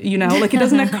dirty? You know, like it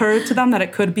doesn't occur to them that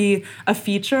it could be a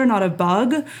feature, not a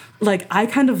bug. Like I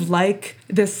kind of like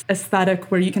this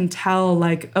aesthetic where you can tell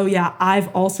like, oh yeah, I've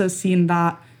also seen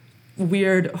that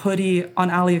weird hoodie on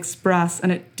AliExpress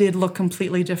and it did look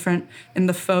completely different in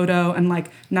the photo, and like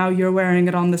now you're wearing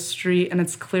it on the street and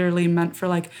it's clearly meant for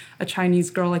like a Chinese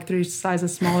girl like 3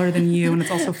 sizes smaller than you, and it's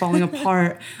also falling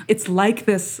apart. It's like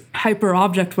this hyper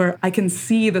object where I can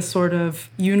see the sort of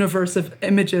universe of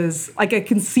images, like I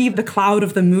can see the cloud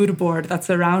of the mood board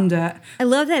that's around it. I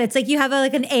love that. It's like you have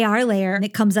like an AR layer and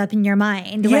it comes up in your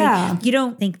mind. Yeah. Like you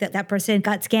don't think that that person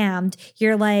got scammed.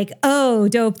 You're like, oh,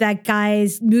 dope, that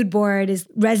guy's mood board is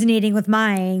resonating with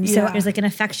mine. So there's like an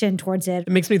affection towards it.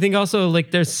 It makes me think also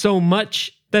like there's so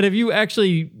much that if you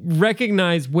actually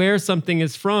recognize where something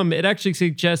is from, it actually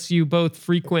suggests you both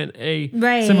frequent a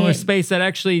similar space, that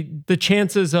actually the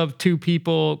chances of two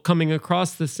people coming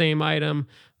across the same item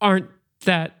aren't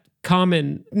that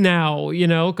common now, you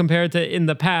know, compared to in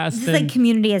the past. This is like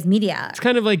community as media. It's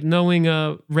kind of like knowing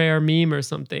a rare meme or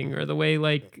something, or the way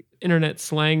like internet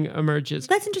slang emerges.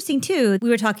 That's interesting too. We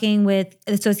were talking with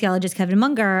the sociologist Kevin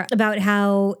Munger about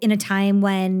how in a time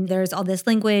when there's all this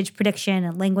language prediction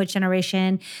and language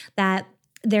generation, that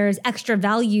there's extra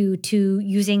value to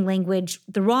using language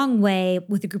the wrong way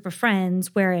with a group of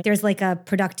friends where there's like a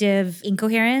productive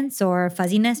incoherence or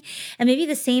fuzziness. And maybe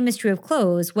the same is true of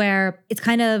clothes, where it's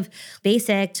kind of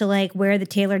basic to like wear the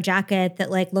tailored jacket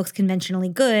that like looks conventionally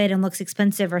good and looks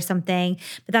expensive or something,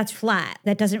 but that's flat.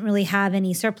 That doesn't really have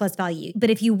any surplus value.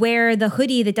 But if you wear the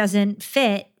hoodie that doesn't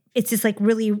fit, it's this like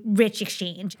really rich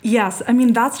exchange. Yes, I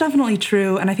mean, that's definitely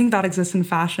true. And I think that exists in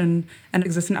fashion and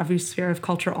exists in every sphere of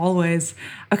culture always.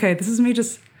 Okay, this is me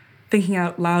just thinking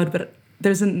out loud, but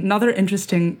there's another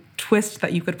interesting twist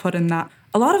that you could put in that.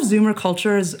 A lot of Zoomer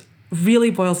cultures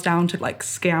really boils down to like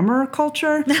scammer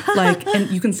culture. Like, and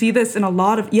you can see this in a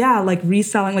lot of, like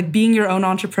reselling, like being your own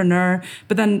entrepreneur,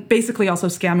 but then basically also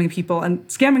scamming people and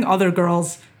scamming other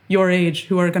girls your age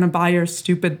who are going to buy your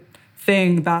stupid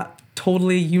thing that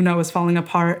totally, you know, is falling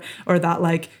apart, or that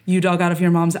like you dug out of your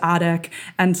mom's attic.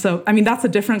 And so, I mean, that's a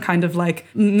different kind of like,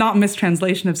 not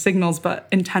mistranslation of signals, but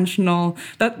intentional.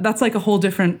 That's like a whole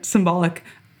different symbolic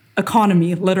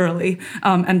economy, literally,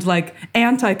 and like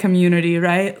anti-community,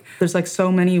 right? There's like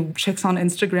so many chicks on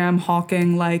Instagram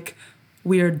hawking like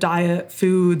weird diet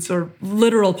foods or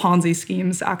literal Ponzi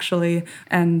schemes, actually.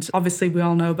 And obviously we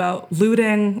all know about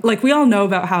looting. Like we all know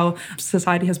about how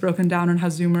society has broken down and how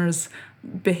Zoomers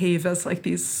behave as like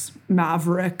these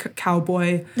maverick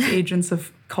cowboy agents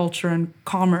of culture and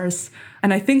commerce.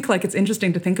 And I think like it's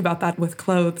interesting to think about that with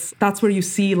clothes. That's where you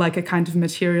see like a kind of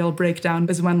material breakdown,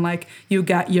 is when like you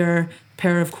get your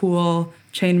pair of cool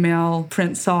chainmail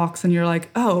print socks and you're like,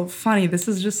 oh, funny, this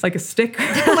is just like a sticker.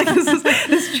 Like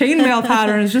this chainmail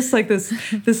pattern is just like this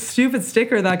stupid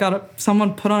sticker that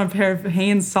someone put on a pair of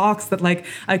Hanes socks that like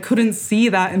I couldn't see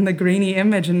that in the grainy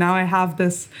image, and now I have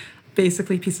this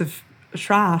basically piece of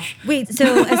trash. Wait,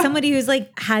 so as somebody who's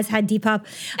like has had Depop,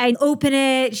 I open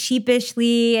it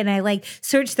sheepishly and I like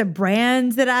search the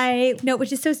brands that I know,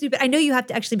 which is so stupid. I know you have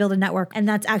to actually build a network, and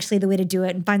that's actually the way to do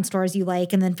it, and find stores you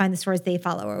like and then find the stores they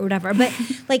follow or whatever. But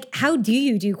like, how do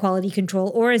you do quality control,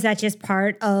 or is that just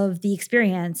part of the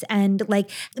experience? And like,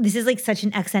 this is like such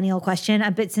an exennial question,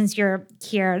 but since you're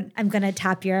here, I'm going to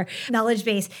tap your knowledge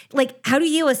base. Like, how do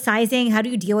you deal with sizing? How do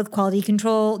you deal with quality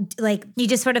control? Like, you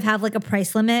just sort of have like a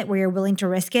price limit where you're willing to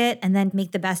risk it and then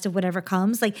make the best of whatever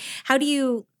comes. Like, how do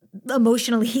you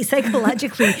emotionally,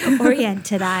 psychologically orient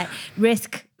to that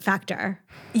risk factor?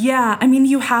 Yeah, I mean,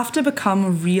 you have to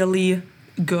become really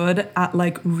good at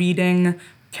like reading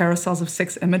carousels of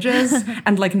 6 images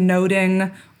and like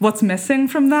noting what's missing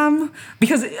from them,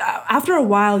 because after a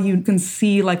while you can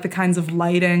see like the kinds of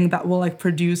lighting that will like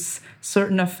produce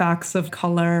certain effects of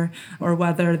color, or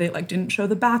whether they like didn't show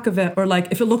the back of it, or like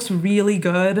if it looks really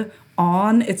good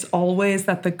on, it's always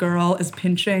that the girl is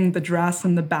pinching the dress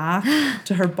in the back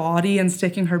to her body and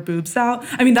sticking her boobs out.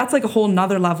 I mean, that's like a whole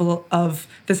nother level of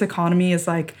this economy, is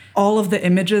like all of the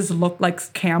images look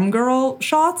like cam girl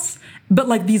shots, but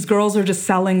like these girls are just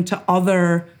selling to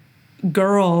other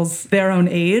girls their own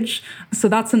age. So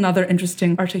that's another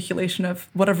interesting articulation of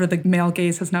whatever the male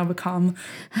gaze has now become.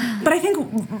 But I think,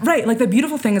 right, like the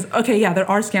beautiful thing is, okay, yeah, there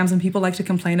are scams and people like to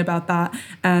complain about that,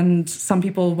 and some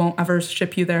people won't ever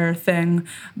ship you their thing.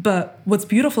 But what's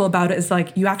beautiful about it is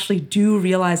like you actually do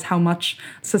realize how much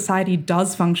society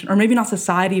does function, or maybe not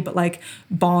society, but like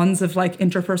bonds of like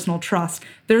interpersonal trust.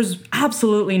 There's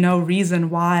absolutely no reason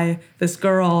why this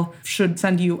girl should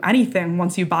send you anything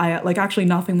once you buy it. Like actually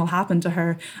nothing will happen to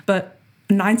her, but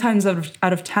 9 times out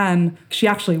of 10, she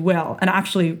actually will, and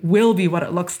actually will be what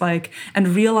it looks like. And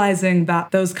realizing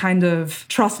that those kind of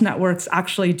trust networks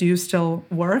actually do still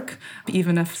work,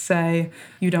 even if, say,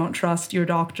 you don't trust your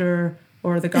doctor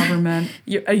or the government,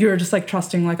 you're just like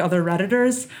trusting like other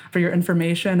Redditors for your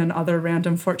information and other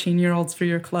random 14-year-olds for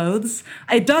your clothes.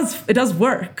 It does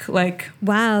work. Like,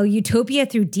 wow, utopia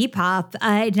through Depop.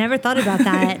 I never thought about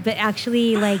that, but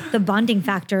actually like the bonding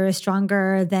factor is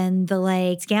stronger than the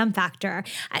like scam factor.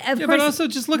 Of course, but also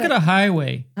just look at a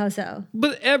highway. How so?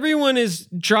 But everyone is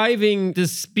driving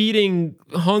this speeding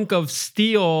hunk of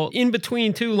steel in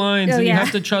between 2 lines, and you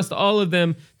have to trust all of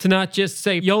them to not just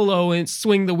say YOLO and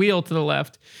swing the wheel to the left.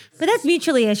 But that's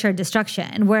mutually assured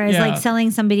destruction. Whereas like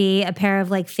selling somebody a pair of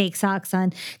like fake socks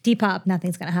on Depop,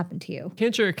 nothing's going to happen to you.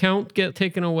 Can't your account get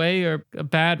taken away, or a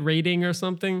bad rating or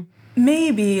something?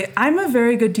 Maybe. I'm a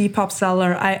very good Depop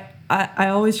seller. I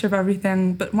always ship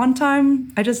everything, but one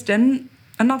time I just didn't,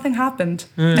 and nothing happened.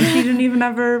 And she didn't even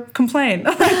ever complain.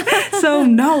 So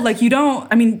no, like you don't,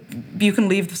 I mean, you can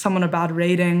leave someone a bad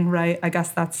rating, right? I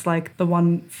guess that's like the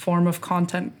one form of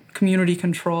content community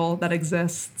control that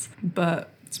exists, but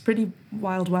it's pretty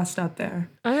Wild West out there.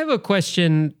 I have a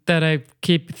question that I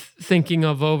keep thinking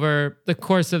of over the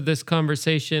course of this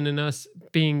conversation, and us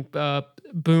being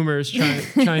boomers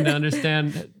trying to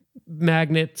understand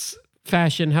magnets,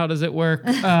 fashion, how does it work?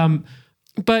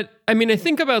 But I mean, I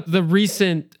think about the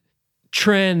recent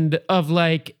trend of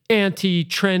like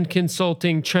anti-trend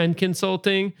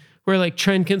consulting, where like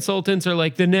trend consultants are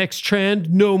like the next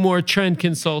trend, no more trend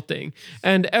consulting.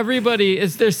 And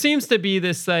there seems to be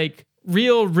this like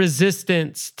real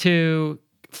resistance to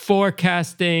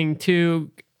forecasting,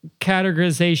 to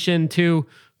categorization, to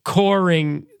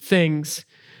coring things.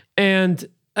 And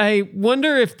I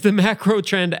wonder if the macro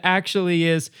trend actually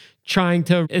is trying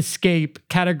to escape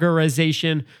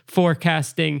categorization,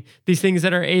 forecasting, these things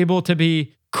that are able to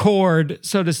be cored,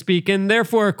 so to speak, and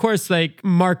therefore, of course, like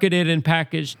marketed and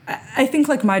packaged. I think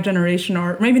like my generation,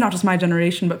 or maybe not just my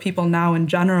generation, but people now in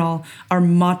general, are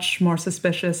much more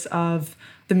suspicious of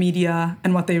the media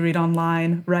and what they read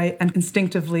online, right? And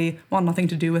instinctively want nothing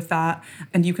to do with that.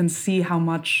 And you can see how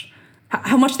much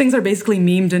things are basically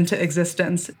memed into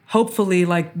existence. Hopefully,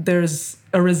 like there's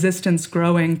a resistance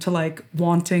growing to like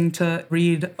wanting to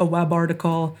read a web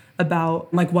article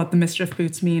about like what the mischief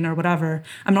boots mean or whatever.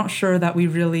 I'm not sure that we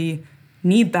really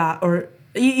need that, or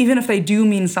even if they do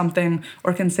mean something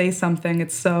or can say something,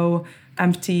 it's so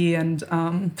empty and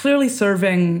clearly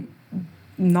serving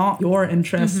not your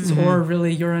interests or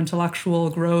really your intellectual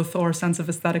growth or sense of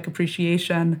aesthetic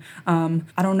appreciation.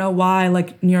 I don't know why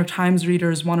like New York Times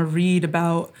readers want to read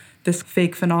about this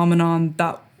fake phenomenon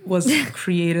that was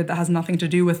created that has nothing to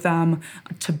do with them,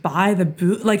 to buy the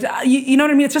boot. Like, you know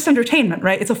what I mean? It's just entertainment,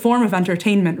 right? It's a form of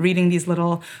entertainment, reading these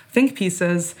little think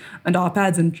pieces and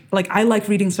op-eds. And like, I like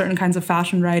reading certain kinds of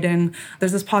fashion writing.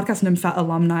 There's this podcast, NM60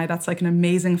 Alumni, that's like an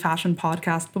amazing fashion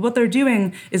podcast. But what they're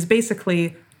doing is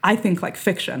basically, I think, like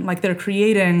fiction. Like they're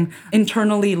creating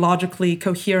internally, logically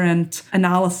coherent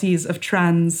analyses of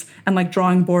trends and like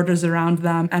drawing borders around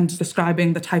them and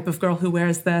describing the type of girl who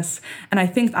wears this. And I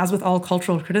think, as with all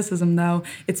cultural criticism, though,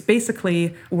 it's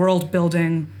basically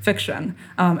world-building fiction.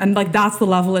 And like that's the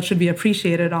level it should be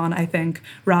appreciated on, I think,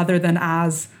 rather than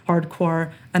as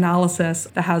hardcore analysis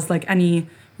that has like any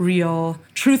real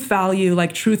truth value,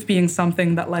 like truth being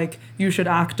something that like you should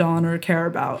act on or care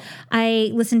about. I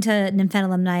listen to NM60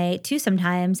 Alumni too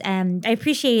sometimes, and I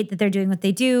appreciate that they're doing what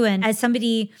they do. And as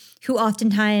somebody who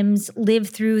oftentimes live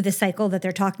through the cycle that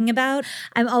they're talking about,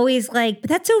 I'm always like, but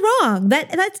that's so wrong.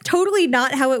 That's totally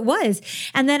not how it was.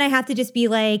 And then I have to just be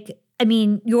like, I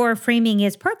mean, your framing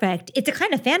is perfect. It's a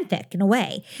kind of fanfic in a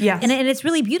way. Yes. And it's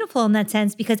really beautiful in that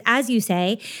sense because, as you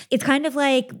say, it's kind of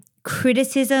like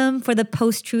criticism for the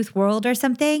post-truth world or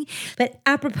something. But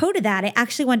apropos to that, I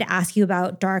actually wanted to ask you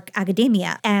about dark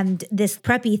academia and this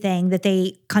preppy thing that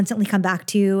they constantly come back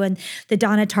to, and the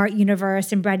Donna Tartt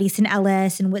universe and Bret Easton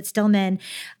Ellis and Whit Stillman.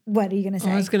 What are you going to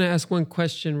say? I was going to ask one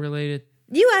question related.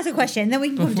 You ask a question, then we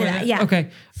can move to that. Yeah. Okay.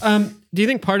 Do you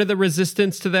think part of the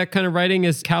resistance to that kind of writing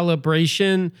is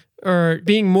calibration or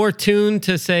being more tuned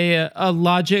to, say, a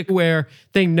logic where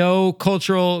they know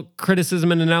cultural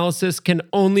criticism and analysis can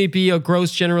only be a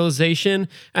gross generalization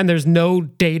and there's no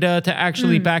data to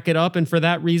actually back it up? And for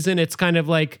that reason, it's kind of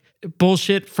like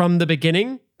bullshit from the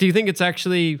beginning. Do you think it's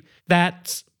actually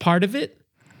that's part of it?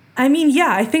 I mean,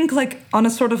 yeah, I think like on a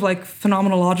sort of like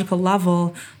phenomenological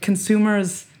level,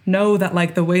 consumers know that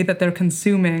like the way that they're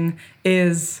consuming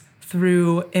is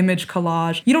through image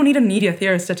collage. You don't need a media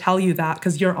theorist to tell you that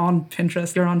because you're on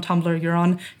Pinterest, you're on Tumblr, you're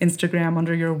on Instagram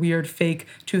under your weird fake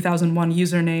 2001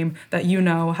 username that you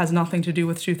know has nothing to do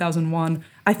with 2001.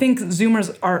 I think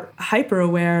Zoomers are hyper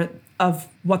aware of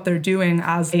what they're doing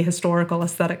as a historical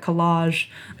aesthetic collage.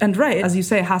 And right, as you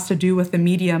say, it has to do with the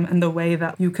medium and the way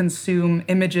that you consume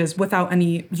images without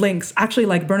any links. Actually,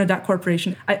 like Bernadette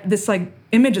Corporation, this like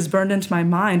image is burned into my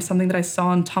mind, something that I saw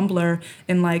on Tumblr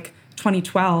in like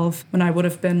 2012 when I would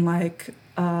have been like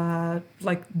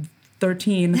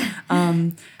 13.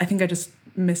 I think I just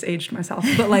misaged myself.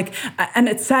 But like, and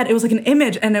it was like an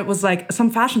image and it was like some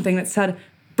fashion thing that said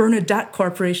Bernadette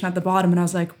Corporation at the bottom. And I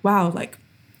was like, wow, like,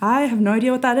 I have no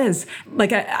idea what that is.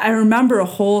 Like, I remember a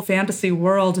whole fantasy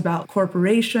world about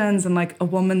corporations and like a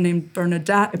woman named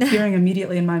Bernadette appearing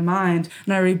immediately in my mind.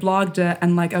 And I reblogged it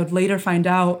and like I would later find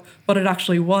out what it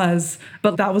actually was.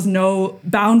 But that was no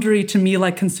boundary to me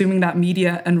like consuming that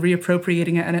media and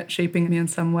reappropriating it and it shaping me in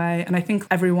some way. And I think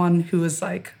everyone who is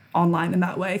like online in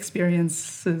that way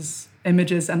experiences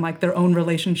images and like their own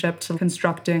relationship to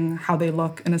constructing how they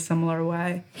look in a similar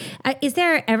way. Is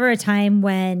there ever a time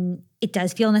when it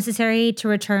does feel necessary to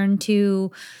return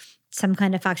to some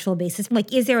kind of factual basis?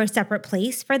 Like, is there a separate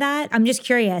place for that? I'm just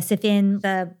curious if in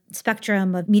the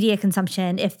spectrum of media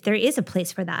consumption, if there is a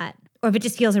place for that, or if it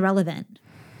just feels irrelevant.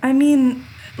 I mean,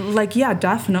 like, yeah,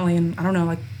 definitely. And I don't know,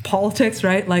 like politics,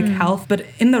 right? Like health. But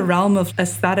in the realm of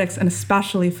aesthetics and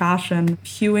especially fashion,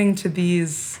 hewing to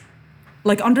these,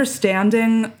 like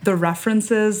understanding the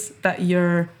references that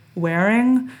you're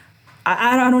wearing,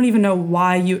 I don't even know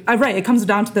why right, it comes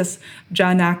down to this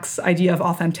Gen X idea of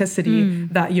authenticity,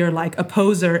 that you're like a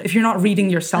poser if you're not reading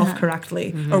yourself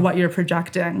correctly or what you're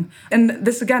projecting. And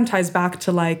this again ties back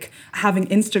to like having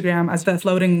Instagram as the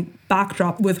floating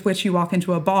backdrop with which you walk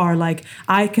into a bar. Like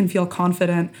I can feel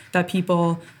confident that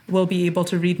people will be able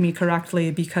to read me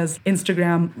correctly because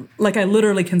Instagram, like I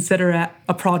literally consider it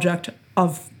a project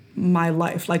of my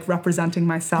life, like representing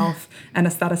myself and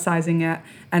aestheticizing it.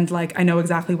 And like, I know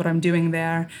exactly what I'm doing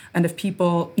there. And if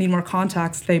people need more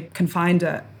context, they can find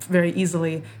it very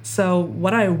easily. So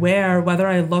what I wear, whether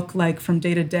I look like from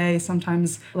day to day,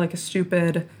 sometimes like a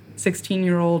stupid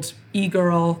 16-year-old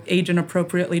e-girl, age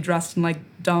inappropriately dressed in like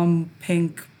dumb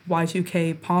pink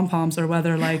Y2K pom-poms, or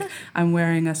whether like I'm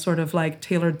wearing a sort of like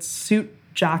tailored suit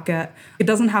jacket, it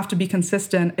doesn't have to be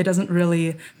consistent. It doesn't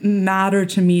really matter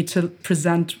to me to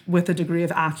present with a degree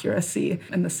of accuracy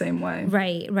in the same way.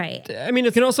 Right, right. I mean,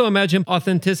 you can also imagine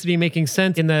authenticity making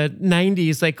sense in the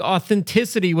 90s. Like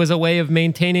authenticity was a way of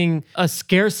maintaining a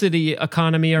scarcity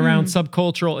economy around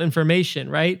subcultural information,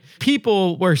 right?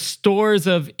 People were stores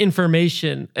of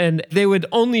information and they would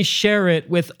only share it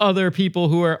with other people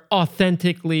who are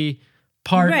authentically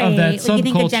part of that subculture, like you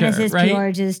think of Genesis, right?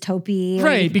 George's, Topi.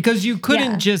 Right, because you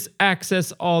couldn't just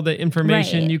access all the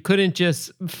information. Right. You couldn't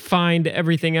just find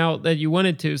everything out that you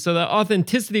wanted to. So the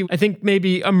authenticity, I think,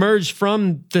 maybe emerged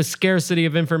from the scarcity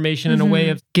of information in a way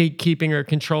of gatekeeping or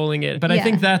controlling it. But I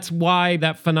think that's why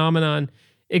that phenomenon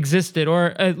existed, or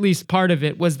at least part of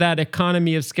it was that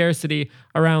economy of scarcity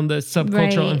around the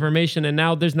subcultural information. And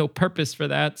now there's no purpose for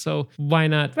that. So why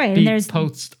not be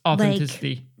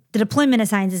post-authenticity? The deployment of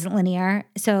science isn't linear,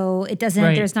 so it doesn't.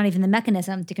 There's not even the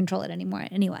mechanism to control it anymore.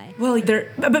 Anyway, well,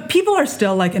 but people are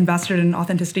still like invested in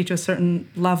authenticity to a certain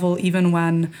level, even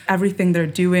when everything they're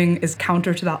doing is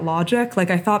counter to that logic. Like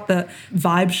I thought the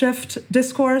vibe shift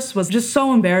discourse was just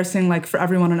so embarrassing, like for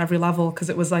everyone on every level, because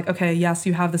it was like, okay, yes,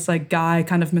 you have this like guy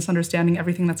kind of misunderstanding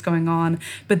everything that's going on,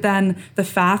 but then the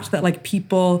fact that like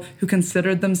people who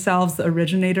considered themselves the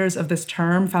originators of this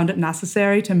term found it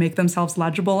necessary to make themselves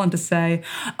legible and to say,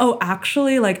 oh,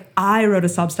 actually, like I wrote a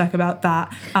Substack about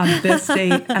that on this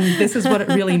date, and this is what it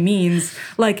really means,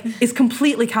 like is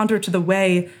completely counter to the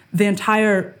way the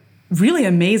entire really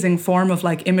amazing form of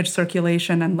like image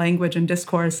circulation and language and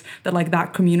discourse that like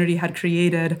that community had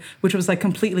created, which was like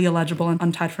completely illegible and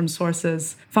untied from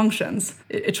sources, functions.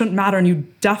 It shouldn't matter, and you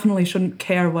definitely shouldn't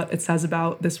care what it says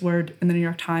about this word in the New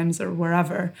York Times or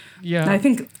wherever. Yeah. And I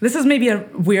think this is maybe a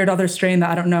weird other strain that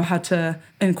I don't know how to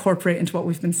incorporate into what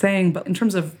we've been saying, but in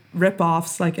terms of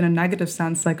rip-offs, like in a negative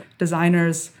sense, like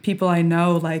designers, people I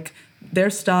know, like their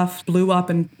stuff blew up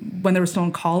and when they were still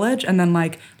in college, and then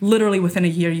like literally within a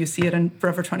year you see it in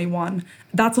Forever 21.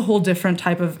 That's a whole different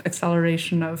type of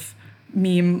acceleration of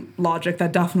meme logic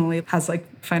that definitely has like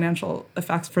financial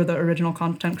effects for the original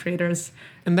content creators.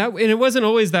 And it wasn't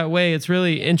always that way. It's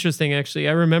really interesting, actually.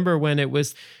 I remember when it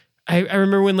was, I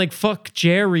remember when like Fuck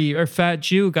Jerry or Fat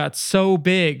Jew got so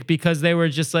big because they were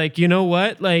just like, you know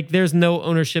what? Like there's no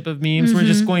ownership of memes. We're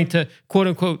just going to quote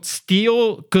unquote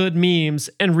steal good memes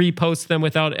and repost them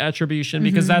without attribution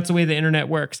because that's the way the internet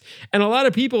works. And a lot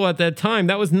of people at that time,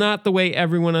 that was not the way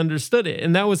everyone understood it.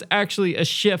 And that was actually a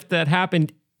shift that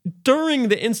happened during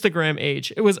the Instagram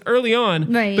age. It was early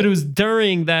on, right, but it was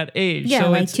during that age. Yeah,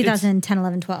 so like 2010,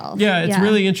 11, 12. Yeah, it's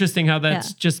really interesting how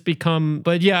that's just become.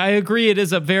 But yeah, I agree. It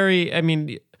is a very, I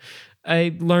mean,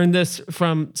 I learned this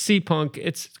from C-Punk.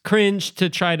 It's cringe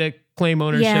to try to claim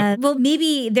ownership. Yeah, well,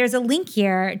 maybe there's a link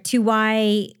here to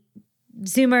why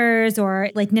Zoomers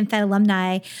or like NMFED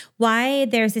alumni, why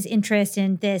there's this interest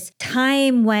in this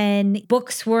time when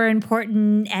books were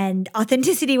important and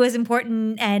authenticity was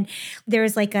important, and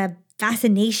there's like a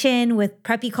fascination with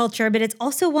preppy culture, but it's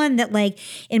also one that like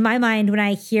in my mind when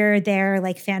I hear their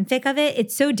like fanfic of it,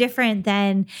 it's so different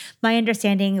than my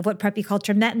understanding of what preppy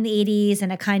culture meant in the 80s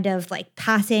and a kind of like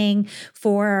passing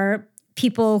for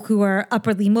people who are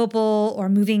upwardly mobile or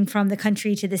moving from the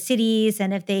country to the cities.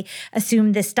 And if they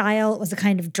assumed this style, it was a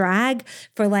kind of drag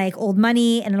for like old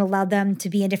money and it allowed them to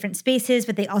be in different spaces,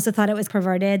 but they also thought it was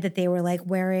perverted that they were like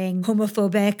wearing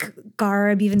homophobic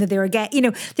garb, even though they were gay. You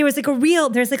know, there's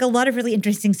like a lot of really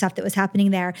interesting stuff that was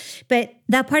happening there. But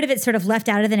that part of it sort of left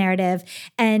out of the narrative.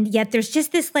 And yet there's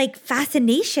just this like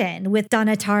fascination with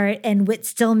Donna Tartt and Whit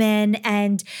Stillman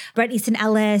and Bret Easton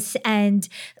Ellis and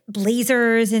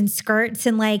blazers and skirts.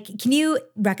 And like, can you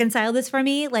reconcile this for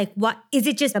me? Like, what is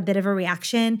it, just a bit of a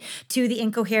reaction to the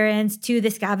incoherence, to the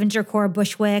scavenger core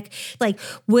Bushwick? Like,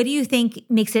 what do you think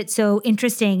makes it so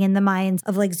interesting in the minds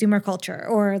of like Zoomer culture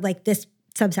or like this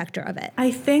subsector of it?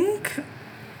 I think,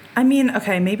 I mean,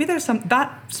 okay, maybe there's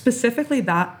specifically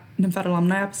that NMFED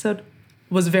alumni episode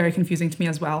was very confusing to me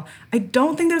as well. I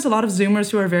don't think there's a lot of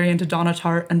Zoomers who are very into Donna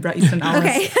Tartt and Bret Easton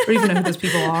Ellis or even know who those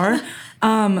people are.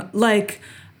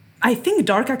 I think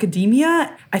Dark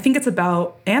Academia, I think it's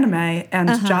about anime and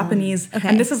Japanese. Okay.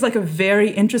 And this is like a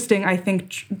very interesting, I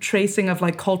think, tracing of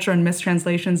like culture and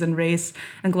mistranslations and race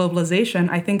and globalization.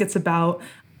 I think it's about,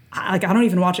 like, I don't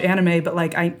even watch anime, but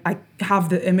like I have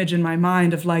the image in my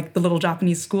mind of like the little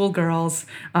Japanese schoolgirls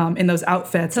in those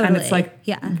outfits. Totally. And it's like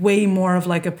way more of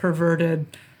like a perverted,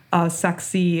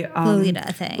 sexy,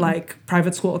 Lolita thing, like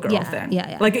private school girl thing.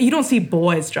 Yeah. Like you don't see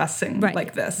boys dressing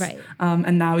like this. Right.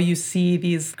 And now you see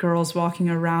these girls walking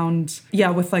around,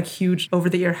 with like huge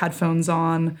over-the-ear headphones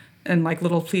on and like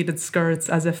little pleated skirts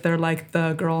as if they're like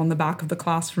the girl in the back of the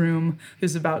classroom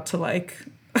who's about to like,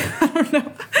 I don't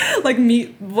know, like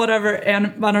meet whatever, I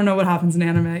don't know what happens in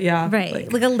anime. Yeah.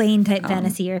 Right. Like a Lane type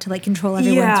fantasy or to like control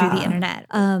everyone through the internet.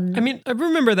 I mean, I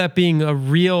remember that being a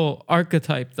real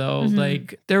archetype though.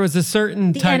 Like there was a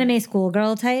certain the anime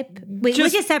schoolgirl type. Wait,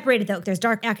 which is separated though. There's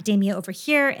Dark Academia over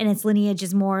here and its lineage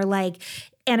is more like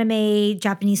anime,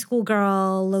 Japanese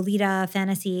schoolgirl, Lolita,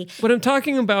 fantasy. What I'm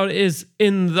talking about is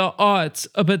in the aughts,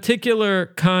 a particular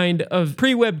kind of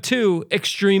pre-Web 2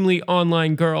 extremely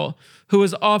online girl who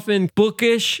was often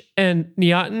bookish and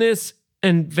neotenous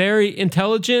and very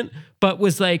intelligent, but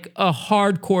was like a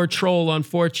hardcore troll on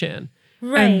 4chan.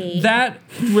 Right. And that,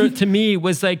 to me,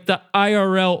 was like the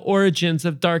IRL origins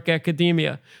of Dark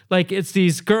Academia. Like, it's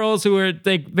these girls who are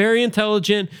like very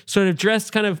intelligent, sort of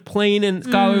dressed kind of plain and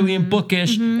scholarly and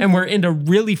bookish, and were into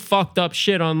really fucked up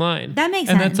shit online. That makes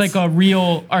sense. sense. And that's like a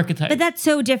real archetype. But that's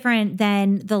so different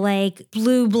than the like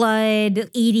blue blood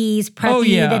 80s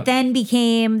preppy that then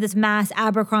became this mass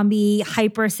Abercrombie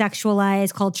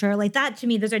hyper-sexualized culture. Like that, to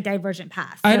me, those are divergent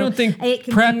paths. So I don't think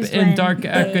prep and Dark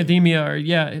Academia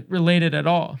are, related at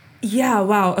all. Yeah,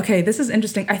 wow. Okay, this is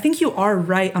interesting. I think you are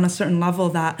right on a certain level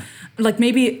that, like,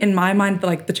 maybe in my mind,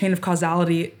 like the chain of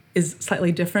causality is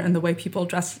slightly different in the way people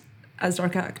dress as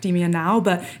dark academia now,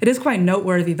 but it is quite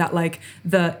noteworthy that like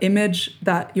the image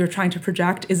that you're trying to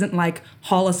project isn't like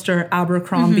Hollister,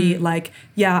 Abercrombie, like,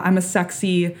 yeah, I'm a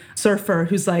sexy surfer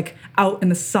who's like out in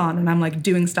the sun and I'm like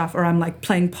doing stuff, or I'm like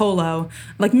playing polo.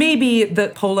 Like maybe the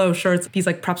polo shirts, these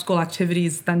like prep school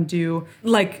activities then do,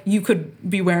 like you could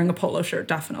be wearing a polo shirt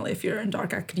definitely if you're in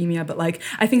dark academia, but like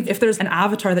I think if there's an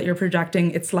avatar that you're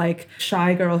projecting, it's like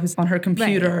shy girl who's on her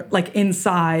computer, like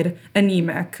inside,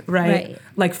 anemic, right?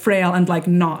 Like frail and like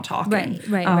not talking.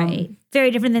 Right. Very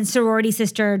different than sorority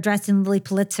sister dressed in Lily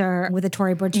Pulitzer with a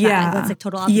Tory Burch bag. That's like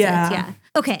total opposites. Yeah.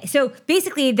 Okay, so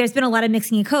basically there's been a lot of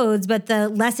mixing of codes, but the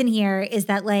lesson here is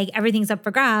that like everything's up for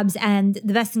grabs and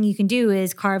the best thing you can do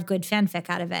is carve good fanfic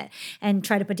out of it and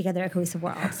try to put together a cohesive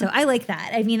world. So I like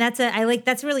that. I mean, that's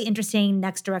a really interesting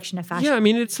next direction of fashion. Yeah, I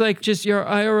mean, it's like just your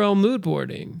IRL mood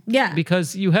boarding. Yeah.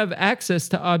 Because you have access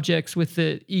to objects with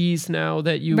the ease now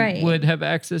that you would have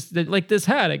access to, like this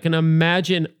hat. I can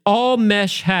imagine all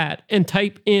mesh hat and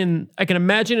I can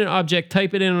imagine an object,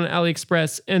 type it in on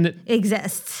AliExpress and it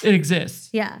exists. It exists.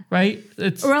 Yeah. Right?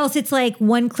 Or else it's like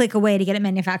one click away to get it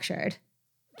manufactured.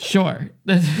 Sure.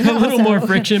 That's a little more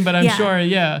friction, but I'm sure,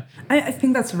 I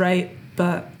think that's right.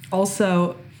 But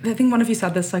also, I think one of you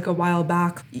said this like a while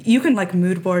back. You can like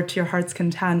mood board to your heart's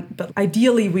content, but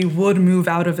ideally we would move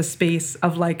out of a space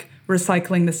of like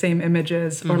recycling the same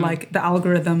images or like the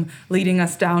algorithm leading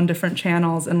us down different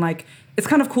channels. And like, it's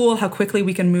kind of cool how quickly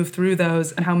we can move through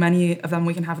those and how many of them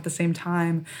we can have at the same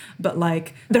time. But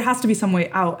like, there has to be some way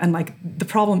out. And like, the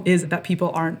problem is that people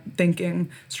aren't thinking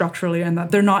structurally and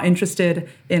that they're not interested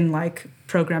in like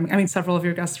programming. I mean, several of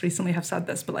your guests recently have said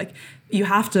this, but like, you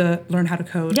have to learn how to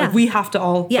code. Like, we have to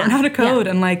all learn how to code.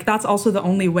 And like, that's also the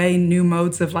only way new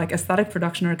modes of like aesthetic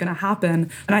production are going to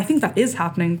happen. And I think that is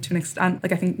happening to an extent.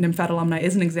 Like, I think NimFed alumni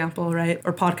is an example, right?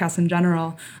 Or podcasts in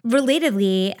general.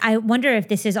 Relatedly, I wonder if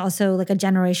this is also like a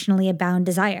generationally bound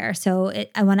desire. So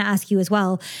I want to ask you as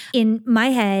well. In my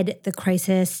head, the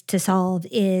crisis to solve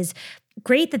is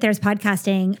great that there's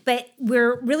podcasting, but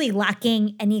we're really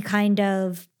lacking any kind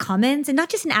of commons, and not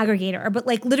just an aggregator, but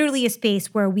like literally a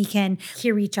space where we can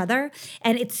hear each other.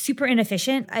 And it's super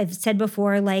inefficient. I've said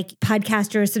before, like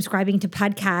podcasters subscribing to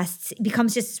podcasts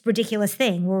becomes just this ridiculous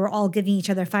thing where we're all giving each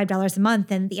other $5 a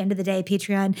month. And at the end of the day,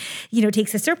 Patreon,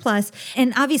 takes a surplus.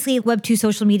 And obviously Web 2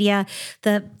 social media,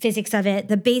 the physics of it,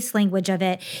 the base language of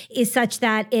it is such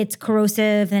that it's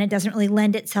corrosive and it doesn't really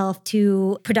lend itself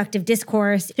to productive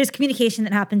discourse. There's communication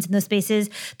that happens in those spaces,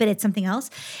 but it's something else.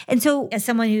 And so as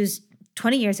someone who's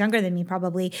 20 years younger than me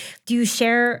probably, do you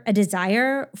share a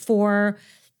desire for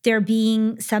there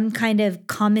being some kind of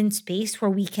common space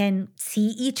where we can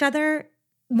see each other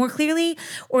more clearly?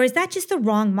 Or is that just the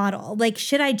wrong model? Like,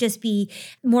 should I just be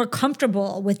more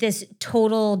comfortable with this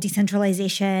total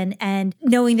decentralization and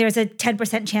knowing there's a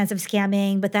 10% chance of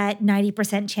scamming, but that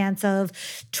 90% chance of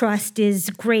trust is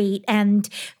great? And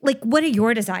like, what are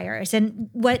your desires? And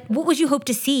what would you hope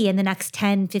to see in the next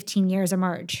 10, 15 years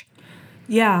emerge?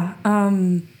 Yeah.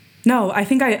 No, I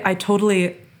think I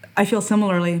feel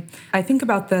similarly. I think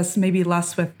about this maybe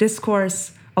less with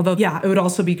discourse, although, it would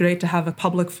also be great to have a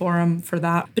public forum for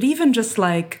that. But even just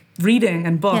like reading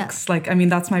and books,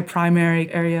 that's my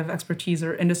primary area of expertise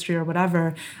or industry or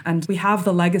whatever. And we have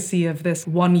the legacy of this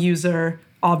one user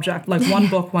object, like one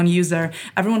book, one user.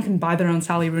 Everyone can buy their own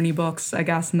Sally Rooney books, I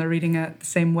guess, and they're reading it the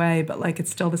same way, but like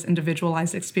it's still this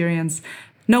individualized experience.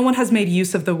 No one has made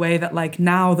use of the way that like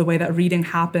now the way that reading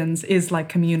happens is like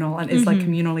communal and is like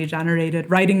communally generated.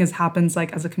 Writing happens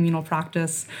like as a communal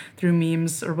practice through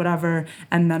memes or whatever.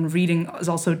 And then reading is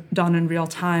also done in real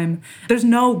time. There's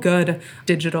no good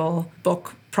digital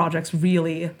book projects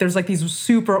really. There's like these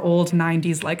super old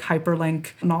 90s like hyperlink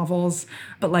novels.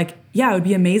 But like, it would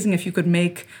be amazing if you could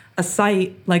make a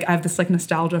site, like I have this like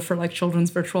nostalgia for like children's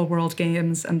virtual world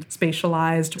games and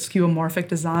spatialized skeuomorphic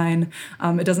design.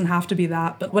 It doesn't have to be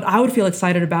that. But what I would feel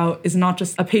excited about is not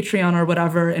just a Patreon or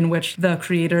whatever in which the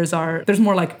creators there's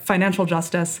more like financial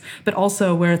justice, but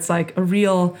also where it's like a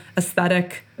real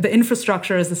aesthetic. The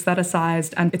infrastructure is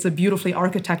aestheticized and it's a beautifully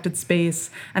architected space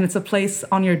and it's a place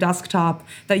on your desktop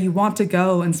that you want to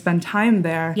go and spend time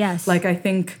there. Yes. Like I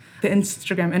think the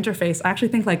Instagram interface, I actually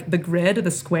think like the grid, the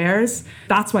squares,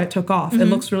 that's why it took off. It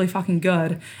looks really fucking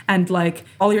good. And like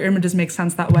all your images make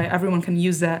sense that way. Everyone can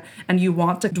use it and you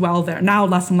want to dwell there. Now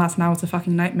less and less, now it's a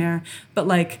fucking nightmare. But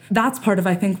like that's part of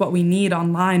I think what we need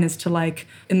online is to like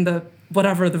in the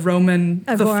whatever the Roman,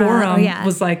 Agora, the forum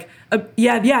was like, like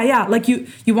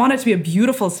you want it to be a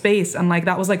beautiful space. And like,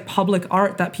 that was like public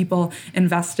art that people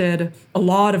invested a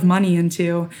lot of money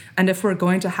into. And if we're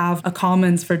going to have a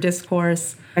commons for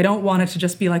discourse, I don't want it to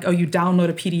just be like, oh, you download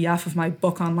a PDF of my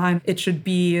book online. It should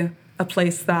be a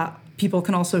place that people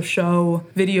can also show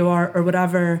video art or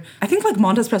whatever. I think like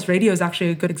Montez Press Radio is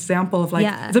actually a good example of like,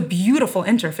 it's a beautiful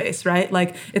interface, right?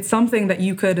 Like it's something that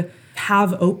you could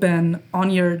have open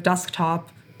on your desktop.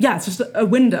 Yeah, it's just a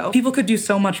window. People could do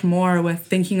so much more with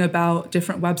thinking about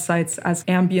different websites as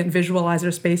ambient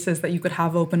visualizer spaces that you could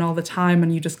have open all the time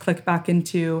and you just click back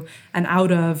into and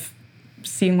out of,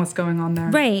 seeing what's going on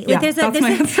there. Right. Yeah, like that's my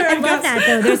answer, I love guess. that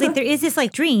though. There is this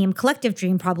like dream, collective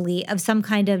dream probably, of some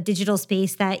kind of digital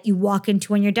space that you walk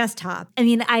into on your desktop. I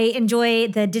mean, I enjoy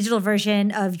the digital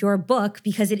version of your book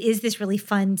because it is this really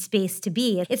fun space to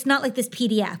be. It's not like this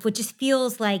PDF, which just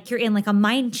feels like you're in like a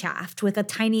mine shaft with a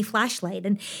tiny flashlight.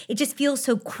 And it just feels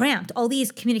so cramped. All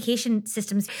these communication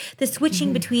systems, the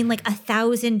switching between like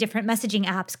 1,000 different messaging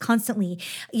apps constantly,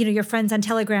 you know, your friends on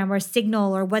Telegram or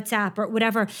Signal or WhatsApp or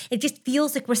whatever. It just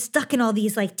feels like we're stuck in all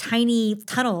these like tiny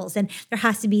tunnels, and there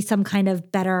has to be some kind of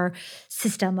better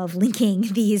system of linking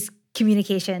these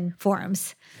communication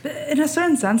forms. In a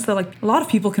certain sense, though, like a lot of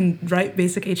people can write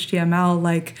basic HTML.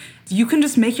 Like you can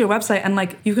just make your website, and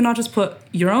like you can not just put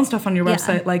your own stuff on your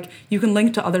website. Like you can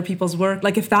link to other people's work.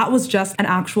 Like if that was just an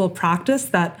actual practice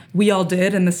that we all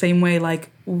did in the same way,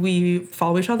 like we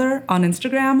follow each other on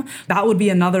Instagram, that would be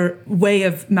another way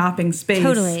of mapping space.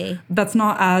 Totally. That's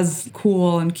not as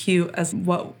cool and cute as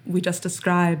what we just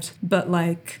described, but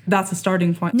like that's a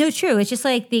starting point. No, true. It's just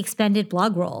like the expanded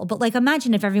blog role. But like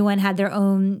imagine if everyone had their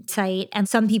own site and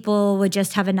some people would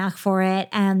just have a knack for it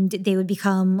and they would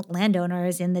become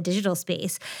landowners in the digital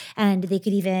space, and they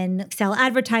could even sell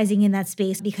advertising in that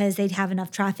space because they'd have enough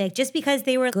traffic just because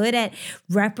they were good at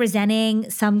representing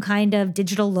some kind of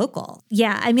digital local.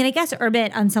 Yeah, I mean, I guess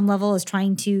Urbit on some level is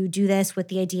trying to do this with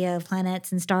the idea of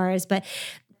planets and stars, but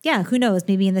yeah, who knows?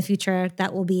 Maybe in the future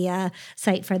that will be a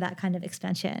site for that kind of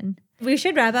expansion. We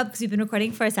should wrap up because we've been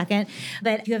recording for a second,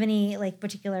 but do you have any like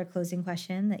particular closing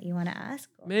question that you want to ask?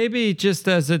 Maybe just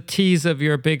as a tease of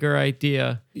your bigger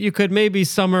idea, you could maybe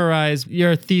summarize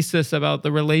your thesis about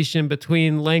the relation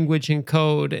between language and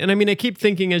code. And I mean, I keep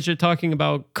thinking as you're talking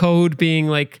about code being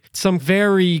like some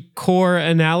very core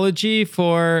analogy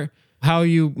for how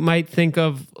you might think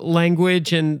of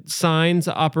language and signs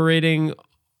operating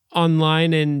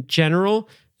online in general.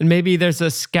 And maybe there's a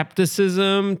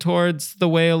skepticism towards the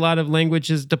way a lot of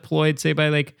language is deployed, say by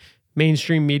like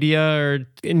mainstream media or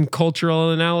in cultural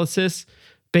analysis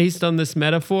based on this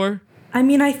metaphor. I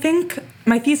mean, I think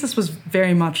my thesis was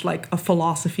very much like a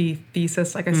philosophy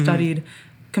thesis. Like I studied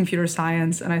computer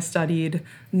science and I studied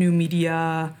new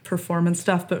media performance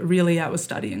stuff, but really I was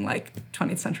studying like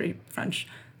 20th century French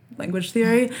language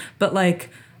theory. But like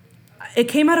it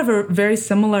came out of a very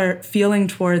similar feeling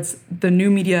towards the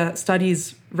new media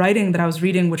studies writing that I was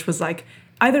reading, which was like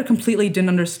either completely didn't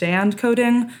understand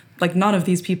coding, like none of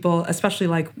these people, especially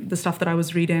like the stuff that I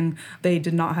was reading, they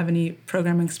did not have any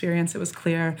programming experience, it was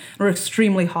clear, or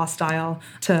extremely hostile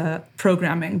to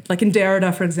programming. Like in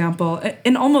Derrida, for example,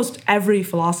 in almost every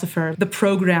philosopher, the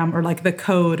program or like the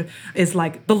code is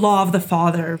like the law of the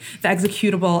father, the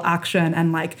executable action,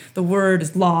 and like the word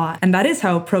is law. And that is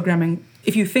how programming,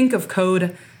 if you think of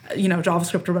code, you know,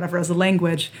 JavaScript or whatever as a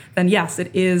language, then yes, it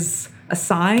is a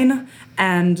sign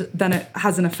and then it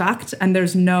has an effect and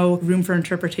there's no room for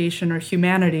interpretation or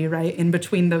humanity, right, in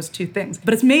between those two things.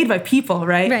 But it's made by people,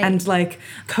 right? And like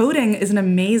coding is an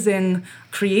amazing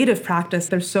creative practice.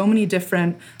 There's so many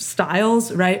different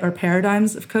styles, right, or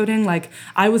paradigms of coding. Like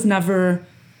I was never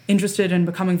interested in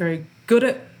becoming very good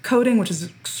at coding, which is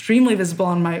extremely visible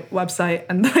on my website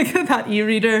and like that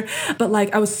e-reader. But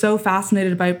like I was so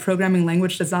fascinated by programming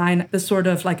language design, the sort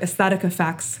of like aesthetic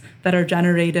effects that are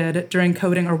generated during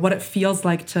coding or what it feels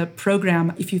like to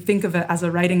program. If you think of it as a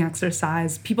writing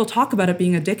exercise, people talk about it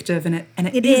being addictive, and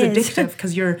it is addictive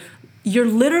because you're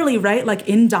literally, right, like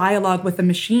in dialogue with a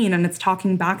machine and it's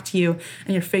talking back to you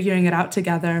and you're figuring it out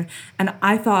together. And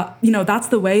I thought, you know, that's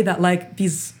the way that like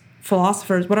these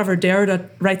philosophers, whatever, Derrida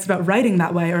writes about writing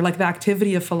that way, or like the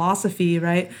activity of philosophy,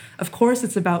 right? Of course,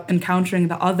 it's about encountering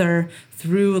the other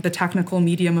through the technical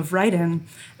medium of writing.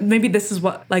 Maybe this is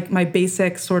what like my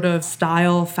basic sort of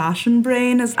style fashion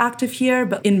brain is active here,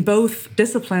 but in both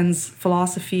disciplines,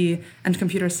 philosophy and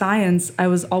computer science, I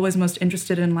was always most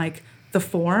interested in like the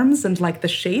forms and like the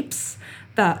shapes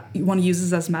that one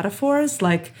uses as metaphors,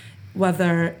 like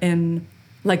whether in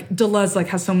Like Deleuze like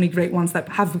has so many great ones that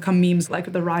have become memes,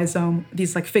 like the rhizome,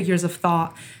 these like figures of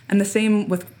thought. And the same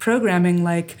with programming,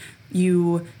 like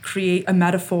you create a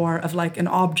metaphor of like an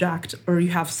object, or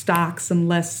you have stacks and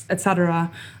lists, etc.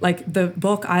 Like the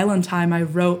book Island Time I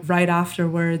wrote right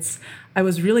afterwards, I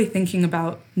was really thinking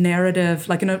about narrative.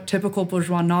 Like in a typical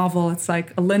bourgeois novel, it's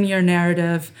like a linear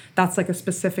narrative, that's like a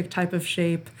specific type of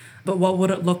shape. But what would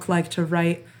it look like to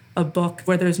write a book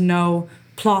where there's no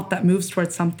plot that moves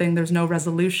towards something, there's no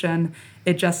resolution,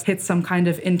 it just hits some kind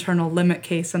of internal limit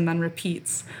case and then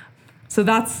repeats. So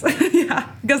that's, I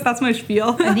guess that's my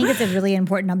spiel. I think it's a really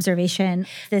important observation,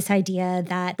 this idea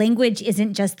that language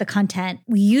isn't just the content.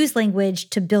 We use language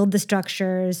to build the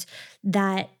structures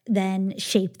that then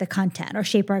shape the content or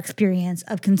shape our experience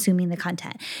of consuming the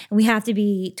content. And we have to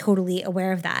be totally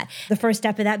aware of that. The first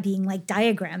step of that being like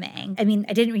diagramming. I mean,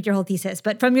 I didn't read your whole thesis,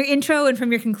 but from your intro and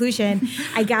from your conclusion,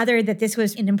 I gathered that this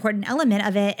was an important element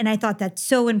of it. And I thought that's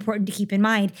so important to keep in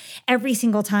mind every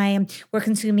single time we're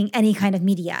consuming any kind of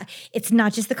media. It's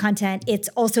not just the content, it's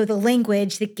also the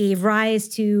language that gave rise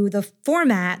to the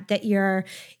format that you're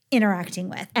interacting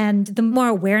with. And the more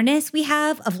awareness we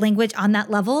have of language on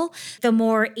that level, the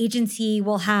more agency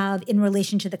we'll have in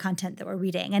relation to the content that we're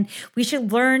reading. And we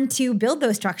should learn to build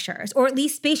those structures, or at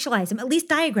least spatialize them, at least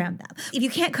diagram them. If you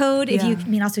can't code,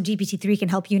 also GPT-3 can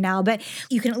help you now, but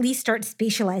you can at least start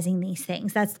spatializing these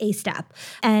things. That's a step.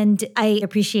 And I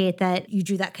appreciate that you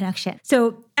drew that connection.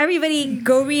 So everybody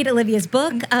go read Olivia's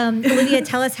book. Olivia,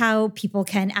 tell us how people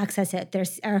can access it.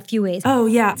 There's a few ways. Oh,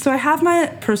 yeah. So I have my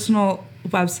personal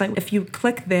website. If you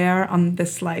click there on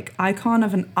this like icon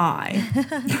of an eye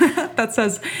that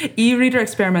says e-reader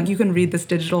experiment, you can read this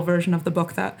digital version of the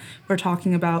book that we're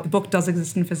talking about. The book does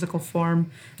exist in physical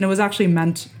form, and it was actually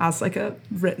meant as like a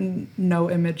written, no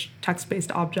image,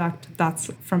 text-based object. That's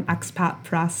from Expat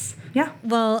Press. Yeah.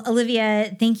 Well,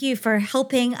 Olivia, thank you for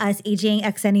helping us aging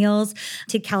exennials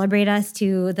to calibrate us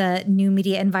to the new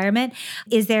media environment.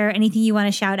 Is there anything you want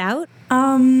to shout out?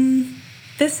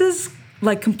 This is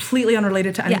like completely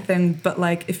unrelated to anything, but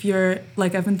like if you're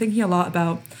like, I've been thinking a lot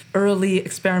about early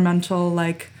experimental,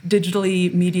 like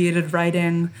digitally mediated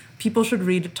writing. People should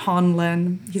read Ton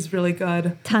Lin. He's really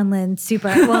good. Ton Lin, super.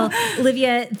 Well,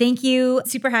 Olivia, thank you.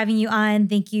 Super having you on.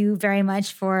 Thank you very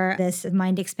much for this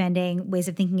mind-expanding ways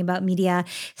of thinking about media,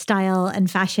 style, and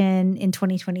fashion in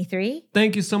 2023.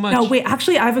 Thank you so much. No, wait,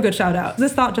 actually, I have a good shout out.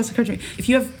 This thought just occurred to me. If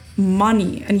you have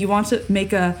money and you want to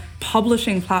make a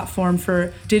publishing platform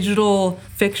for digital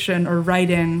fiction or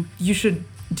writing, you should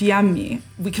DM me.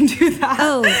 We can do that.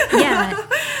 Oh, yeah.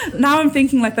 Now I'm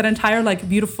thinking like that entire like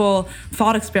beautiful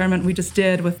thought experiment we just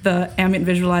did with the ambient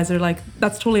visualizer, like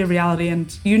that's totally a reality,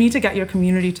 and you need to get your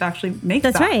community to actually make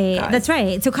that. That's right. Guys. That's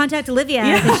right. So contact Olivia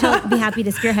and she'll be happy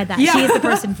to spearhead that. Yeah. She is the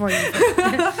person for you.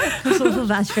 We'll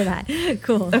vouch for that.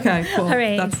 Cool. Okay, cool. All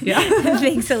right.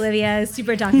 Thanks, Olivia.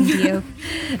 Super talking to you.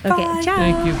 Okay, Bye. ciao.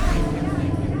 Thank you.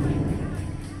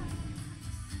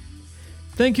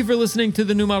 Thank you for listening to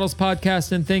the New Models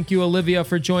Podcast, and thank you, Olivia,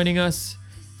 for joining us.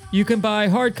 You can buy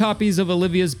hard copies of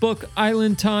Olivia's book,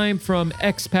 Island Time, from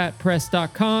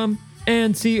expatpress.com,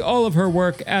 and see all of her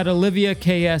work at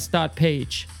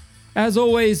oliviaks.page. As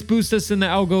always, boost us in the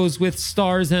algos with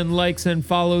stars and likes and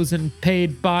follows and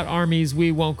paid bot armies.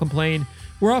 We won't complain.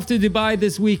 We're off to Dubai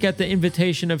this week at the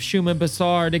invitation of Shuman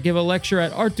Basar to give a lecture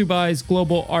at Art Dubai's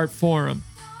Global Art Forum.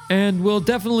 And we'll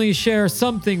definitely share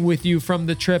something with you from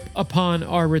the trip upon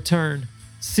our return.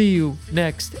 See you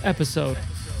next episode.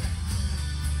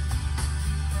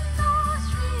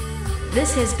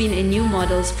 This has been a New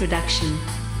Models production,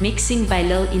 mixing by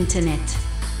Lil Internet.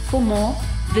 For more,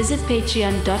 visit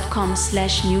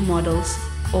patreon.com/newmodels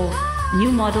or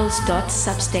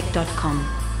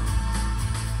newmodels.substack.com.